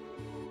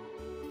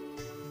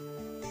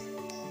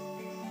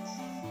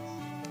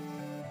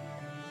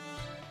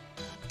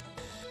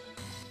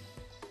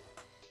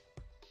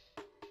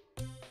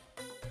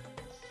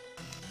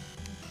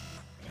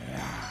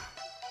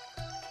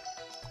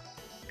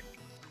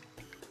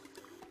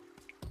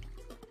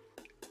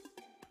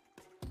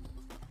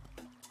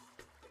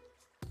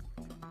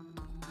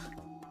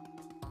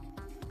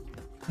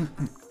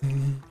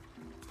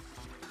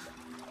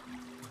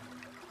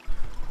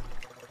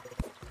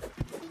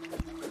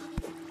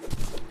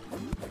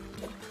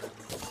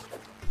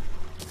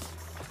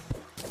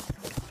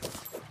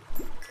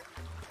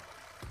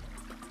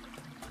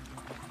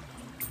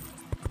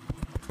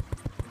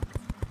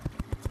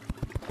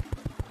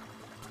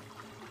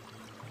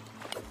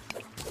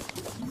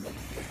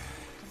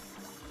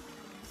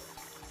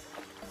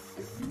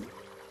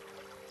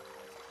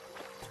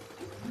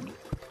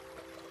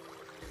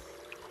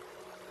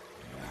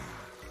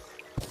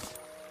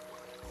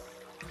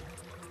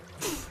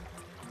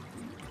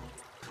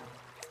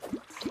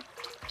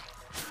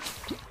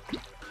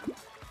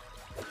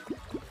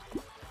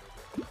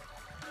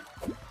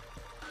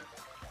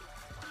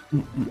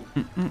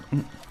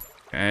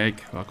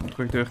 Kijk, welkom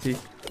terug, Dirty.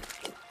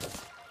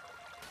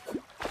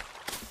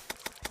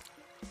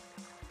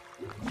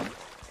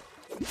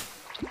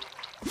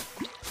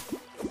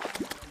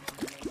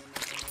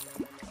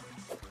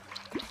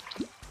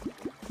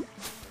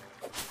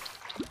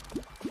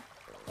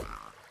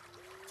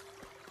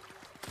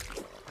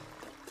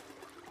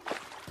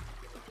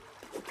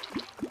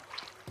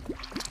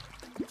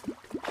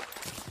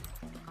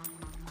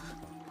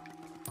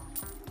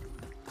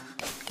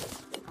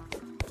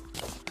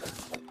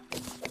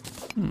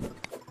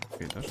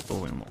 Oké, daar is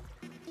Bowie op.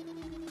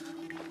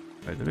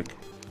 Duidelijk.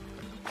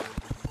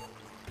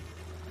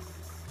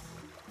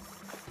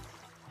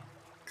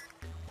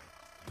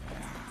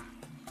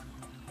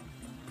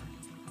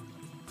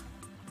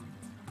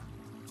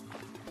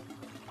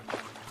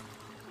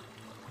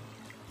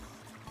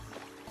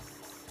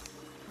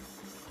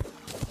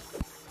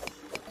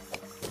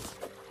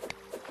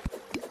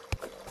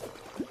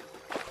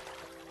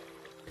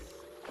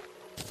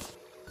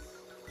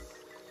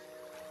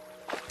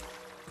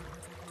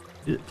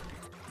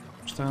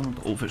 Staan, want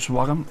de oven is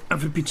warm.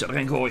 Even pizza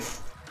erin gooien.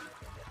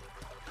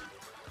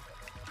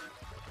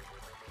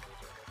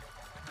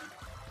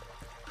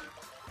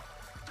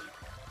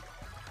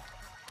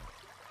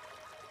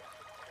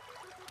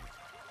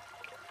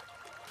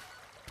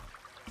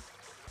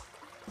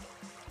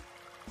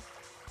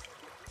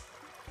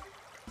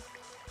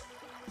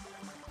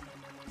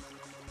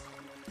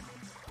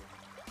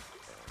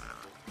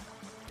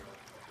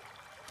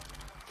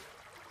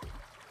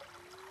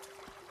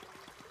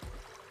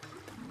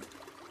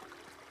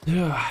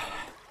 Ja.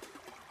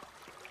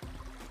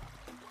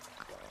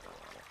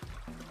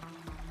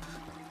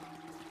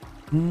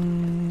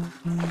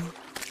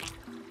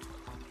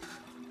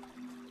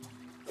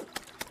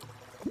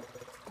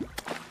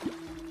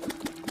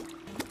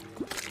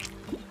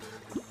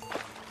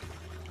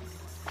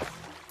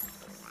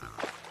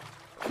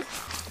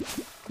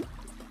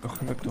 Toch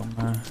gelukt om...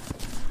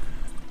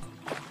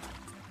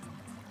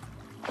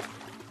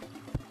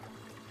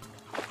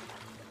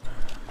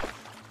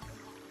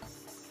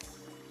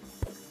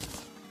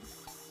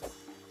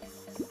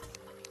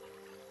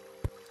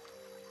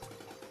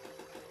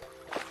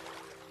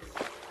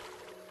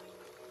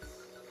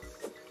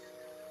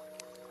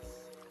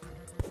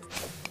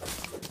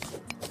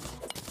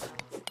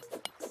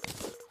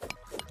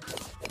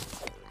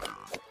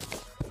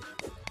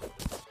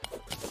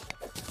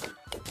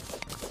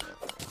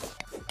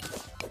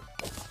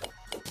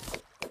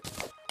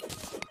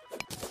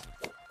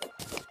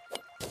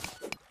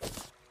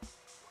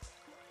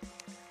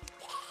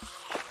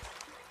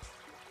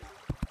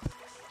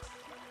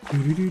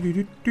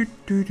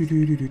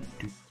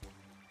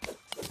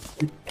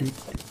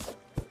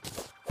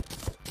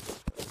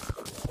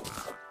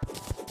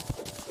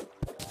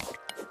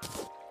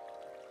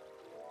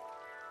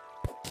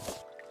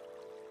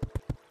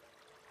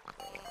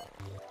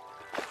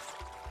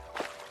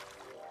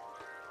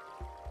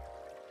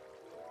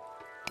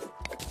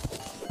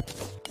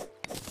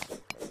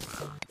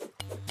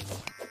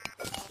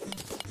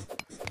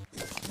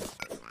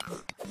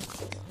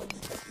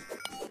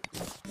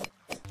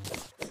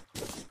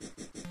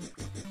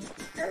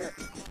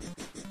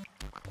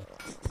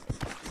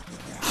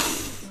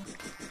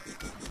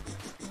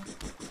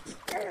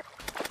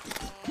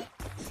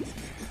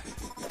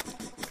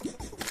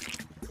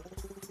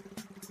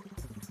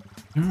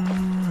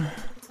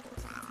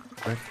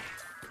 Weg.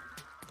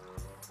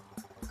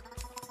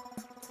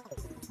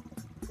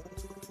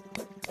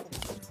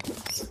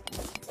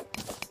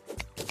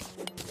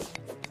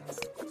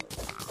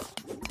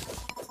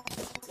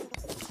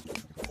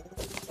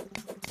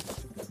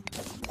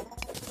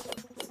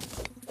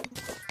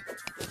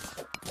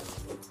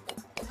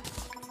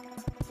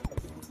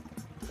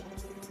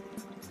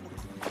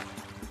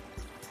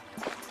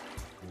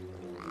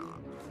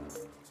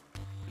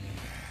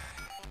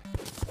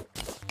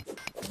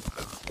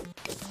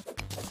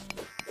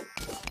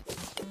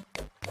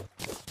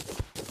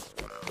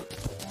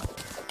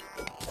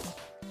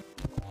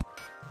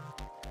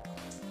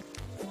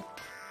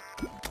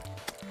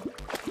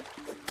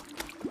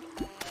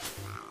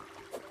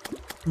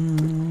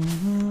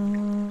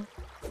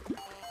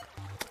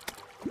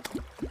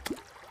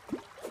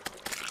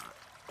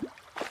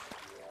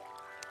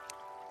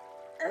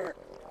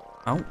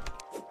 Au.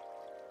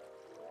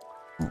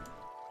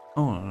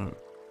 Oh.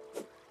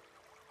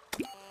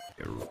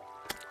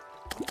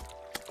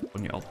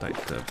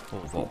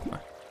 bovenop me.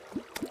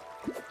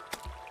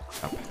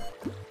 Ja.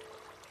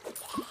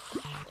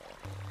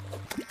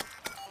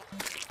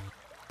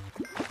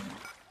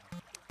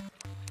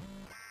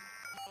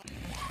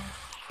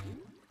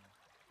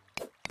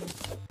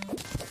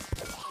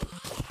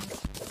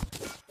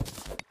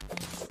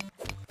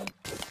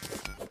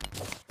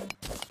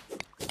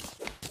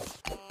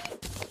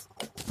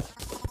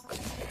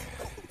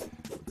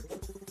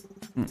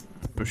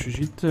 Zoals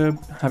je ziet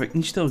heb ik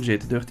niet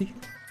stilgezeten, Dirty.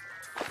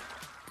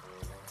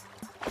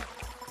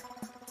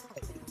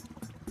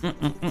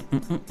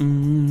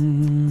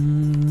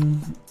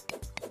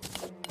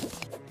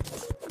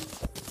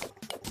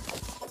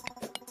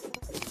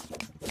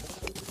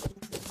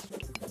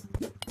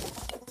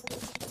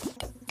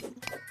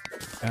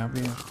 Ja,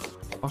 weer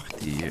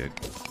party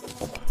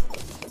op.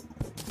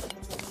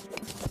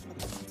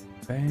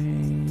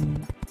 Bij...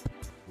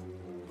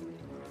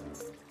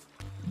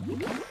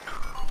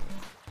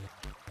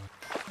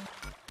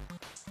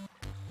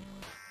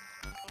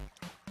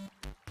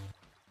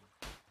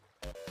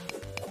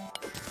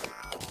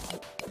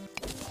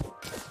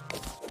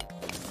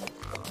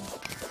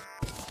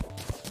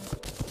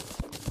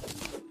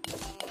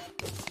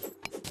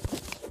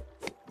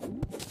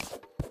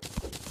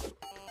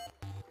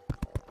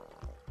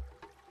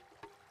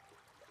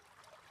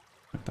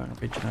 Daar een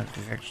beetje naar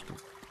rechts toe.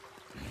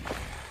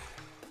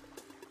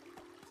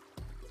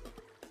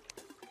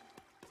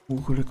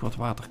 Mogelijk wat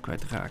water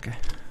kwijtraken.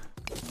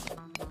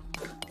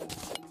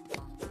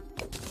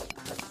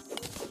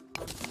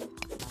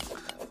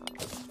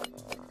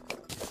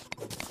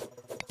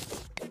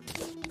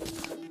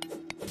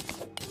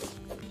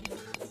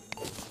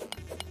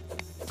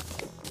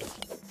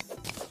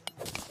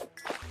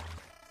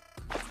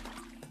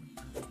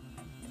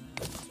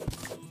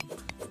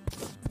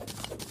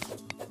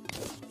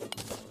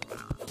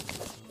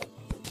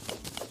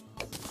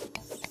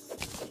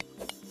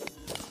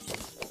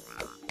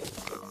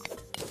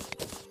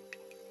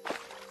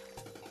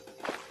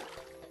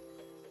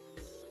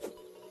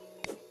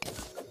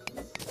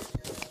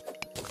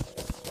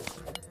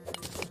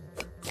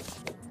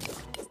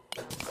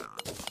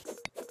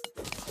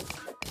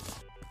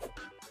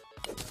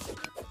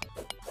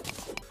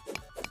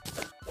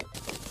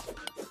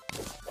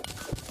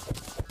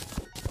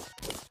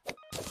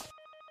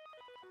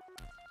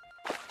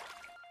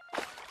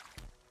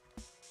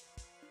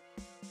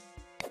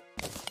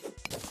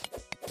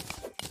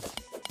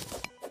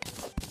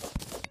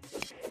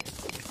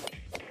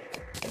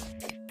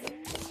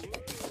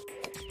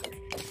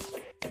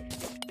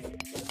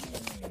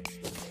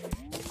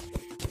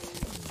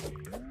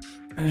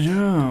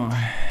 Zo.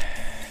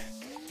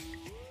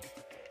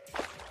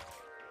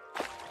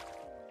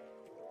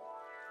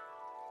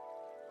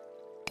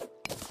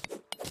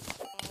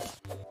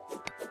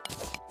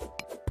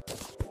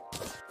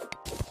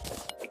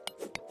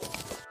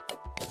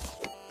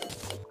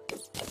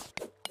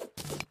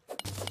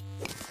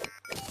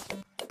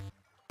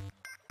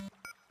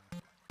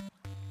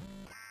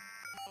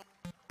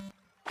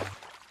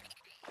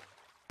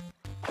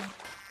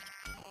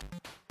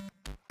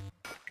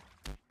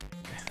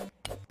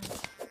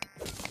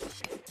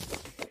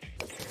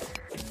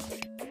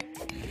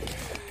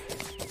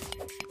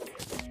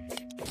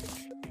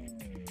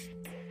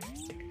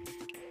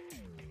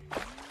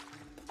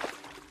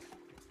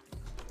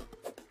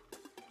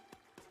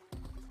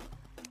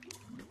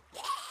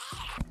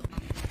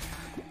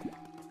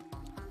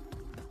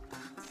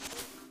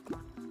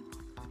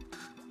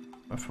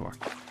 Even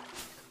wachten.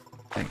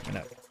 Denk me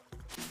nou.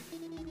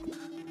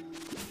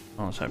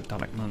 Anders heb ik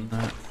dadelijk mijn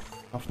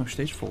af nog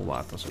steeds vol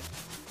water zitten.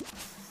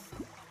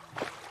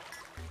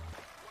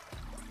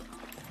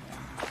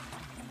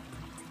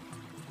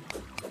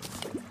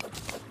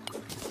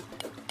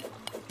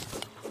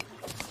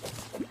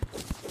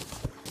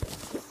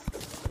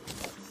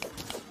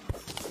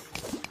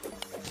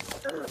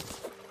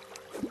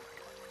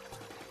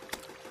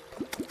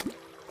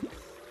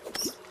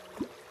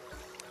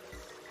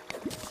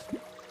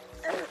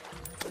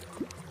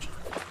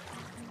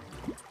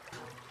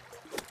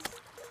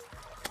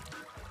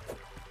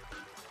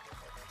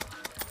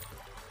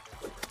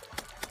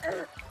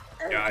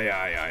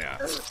 Ja.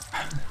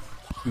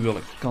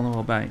 Tuurlijk, kan er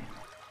wel bij.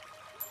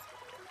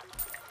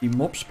 Die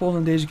mobspawn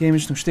in deze game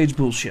is nog steeds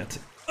bullshit.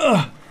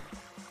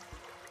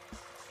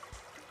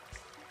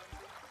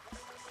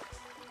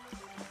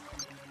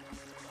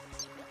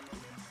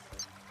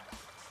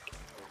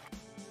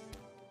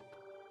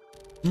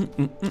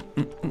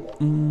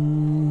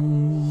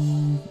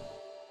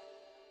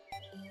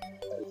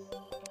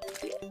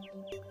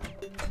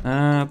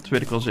 Dat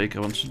weet ik wel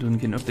zeker, want ze doen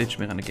geen updates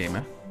meer aan de game,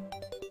 hè.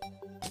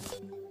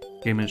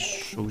 De game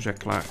is sowieso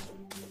klaar.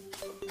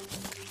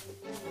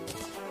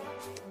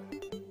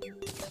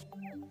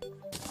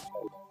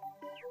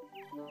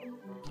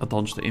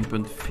 Althans, de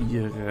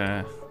 1.4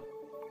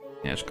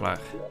 ja, is klaar.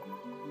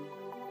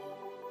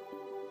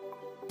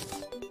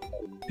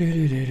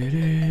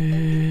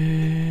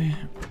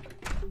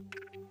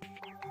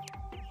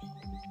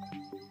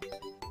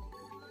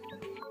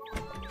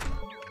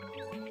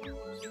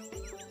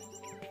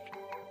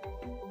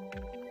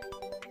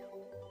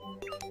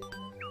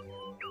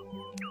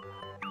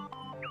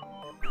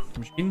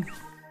 misschien.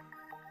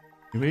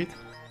 Je weet.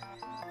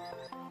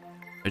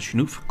 Is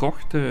genoeg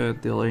verkocht,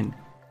 deel 1.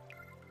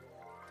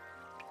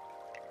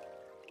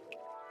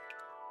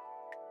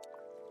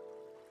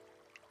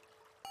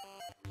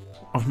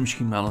 Of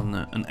misschien wel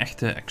een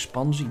echte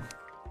expansie.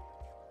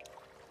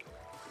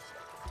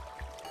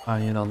 Waar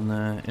je dan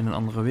in een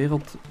andere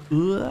wereld...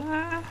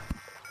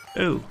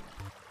 Oh.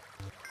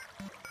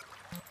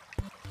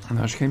 En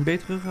daar is geen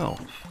betere ruil.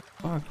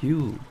 Fuck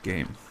you,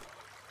 game.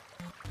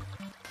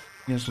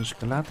 Hier is een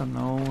skeleton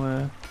nou...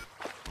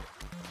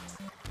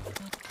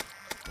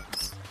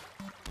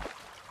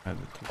 Ja,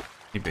 dat is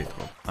niet beter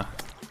op. Ah.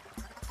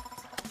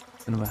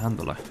 Kunnen we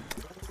handelen.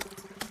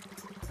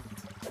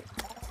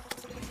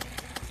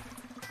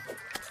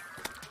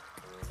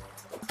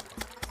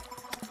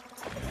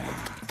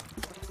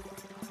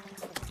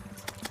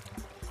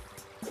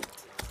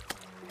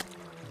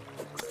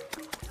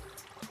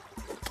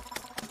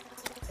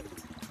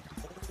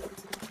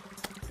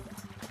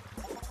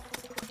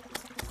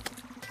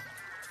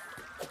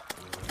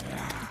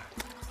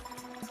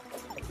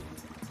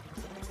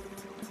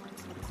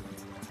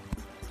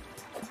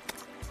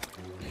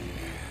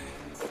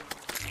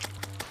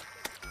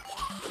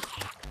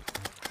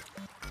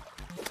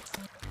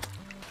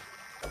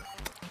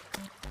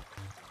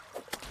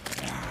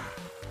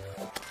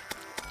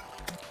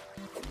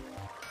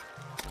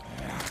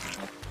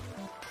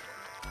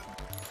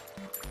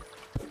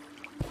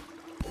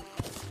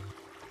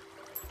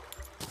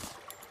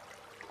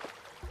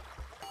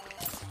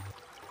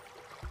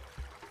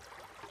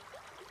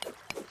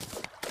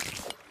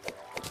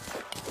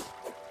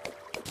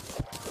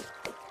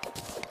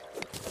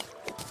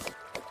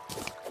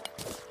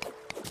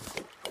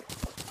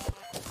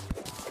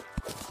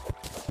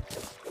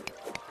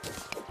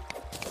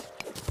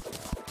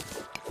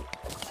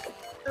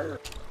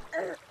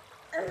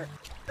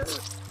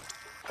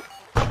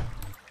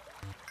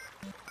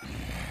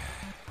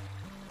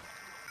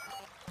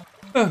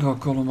 Een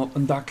rookkolom op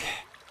mijn dak.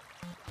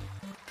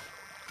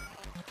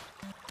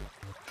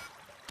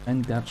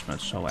 En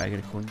Deadsmith zou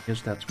eigenlijk gewoon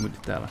eerst Deads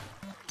moeten tellen.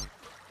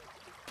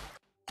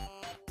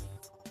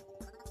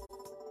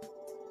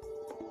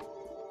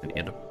 En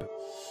eerder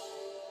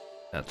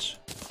Deads.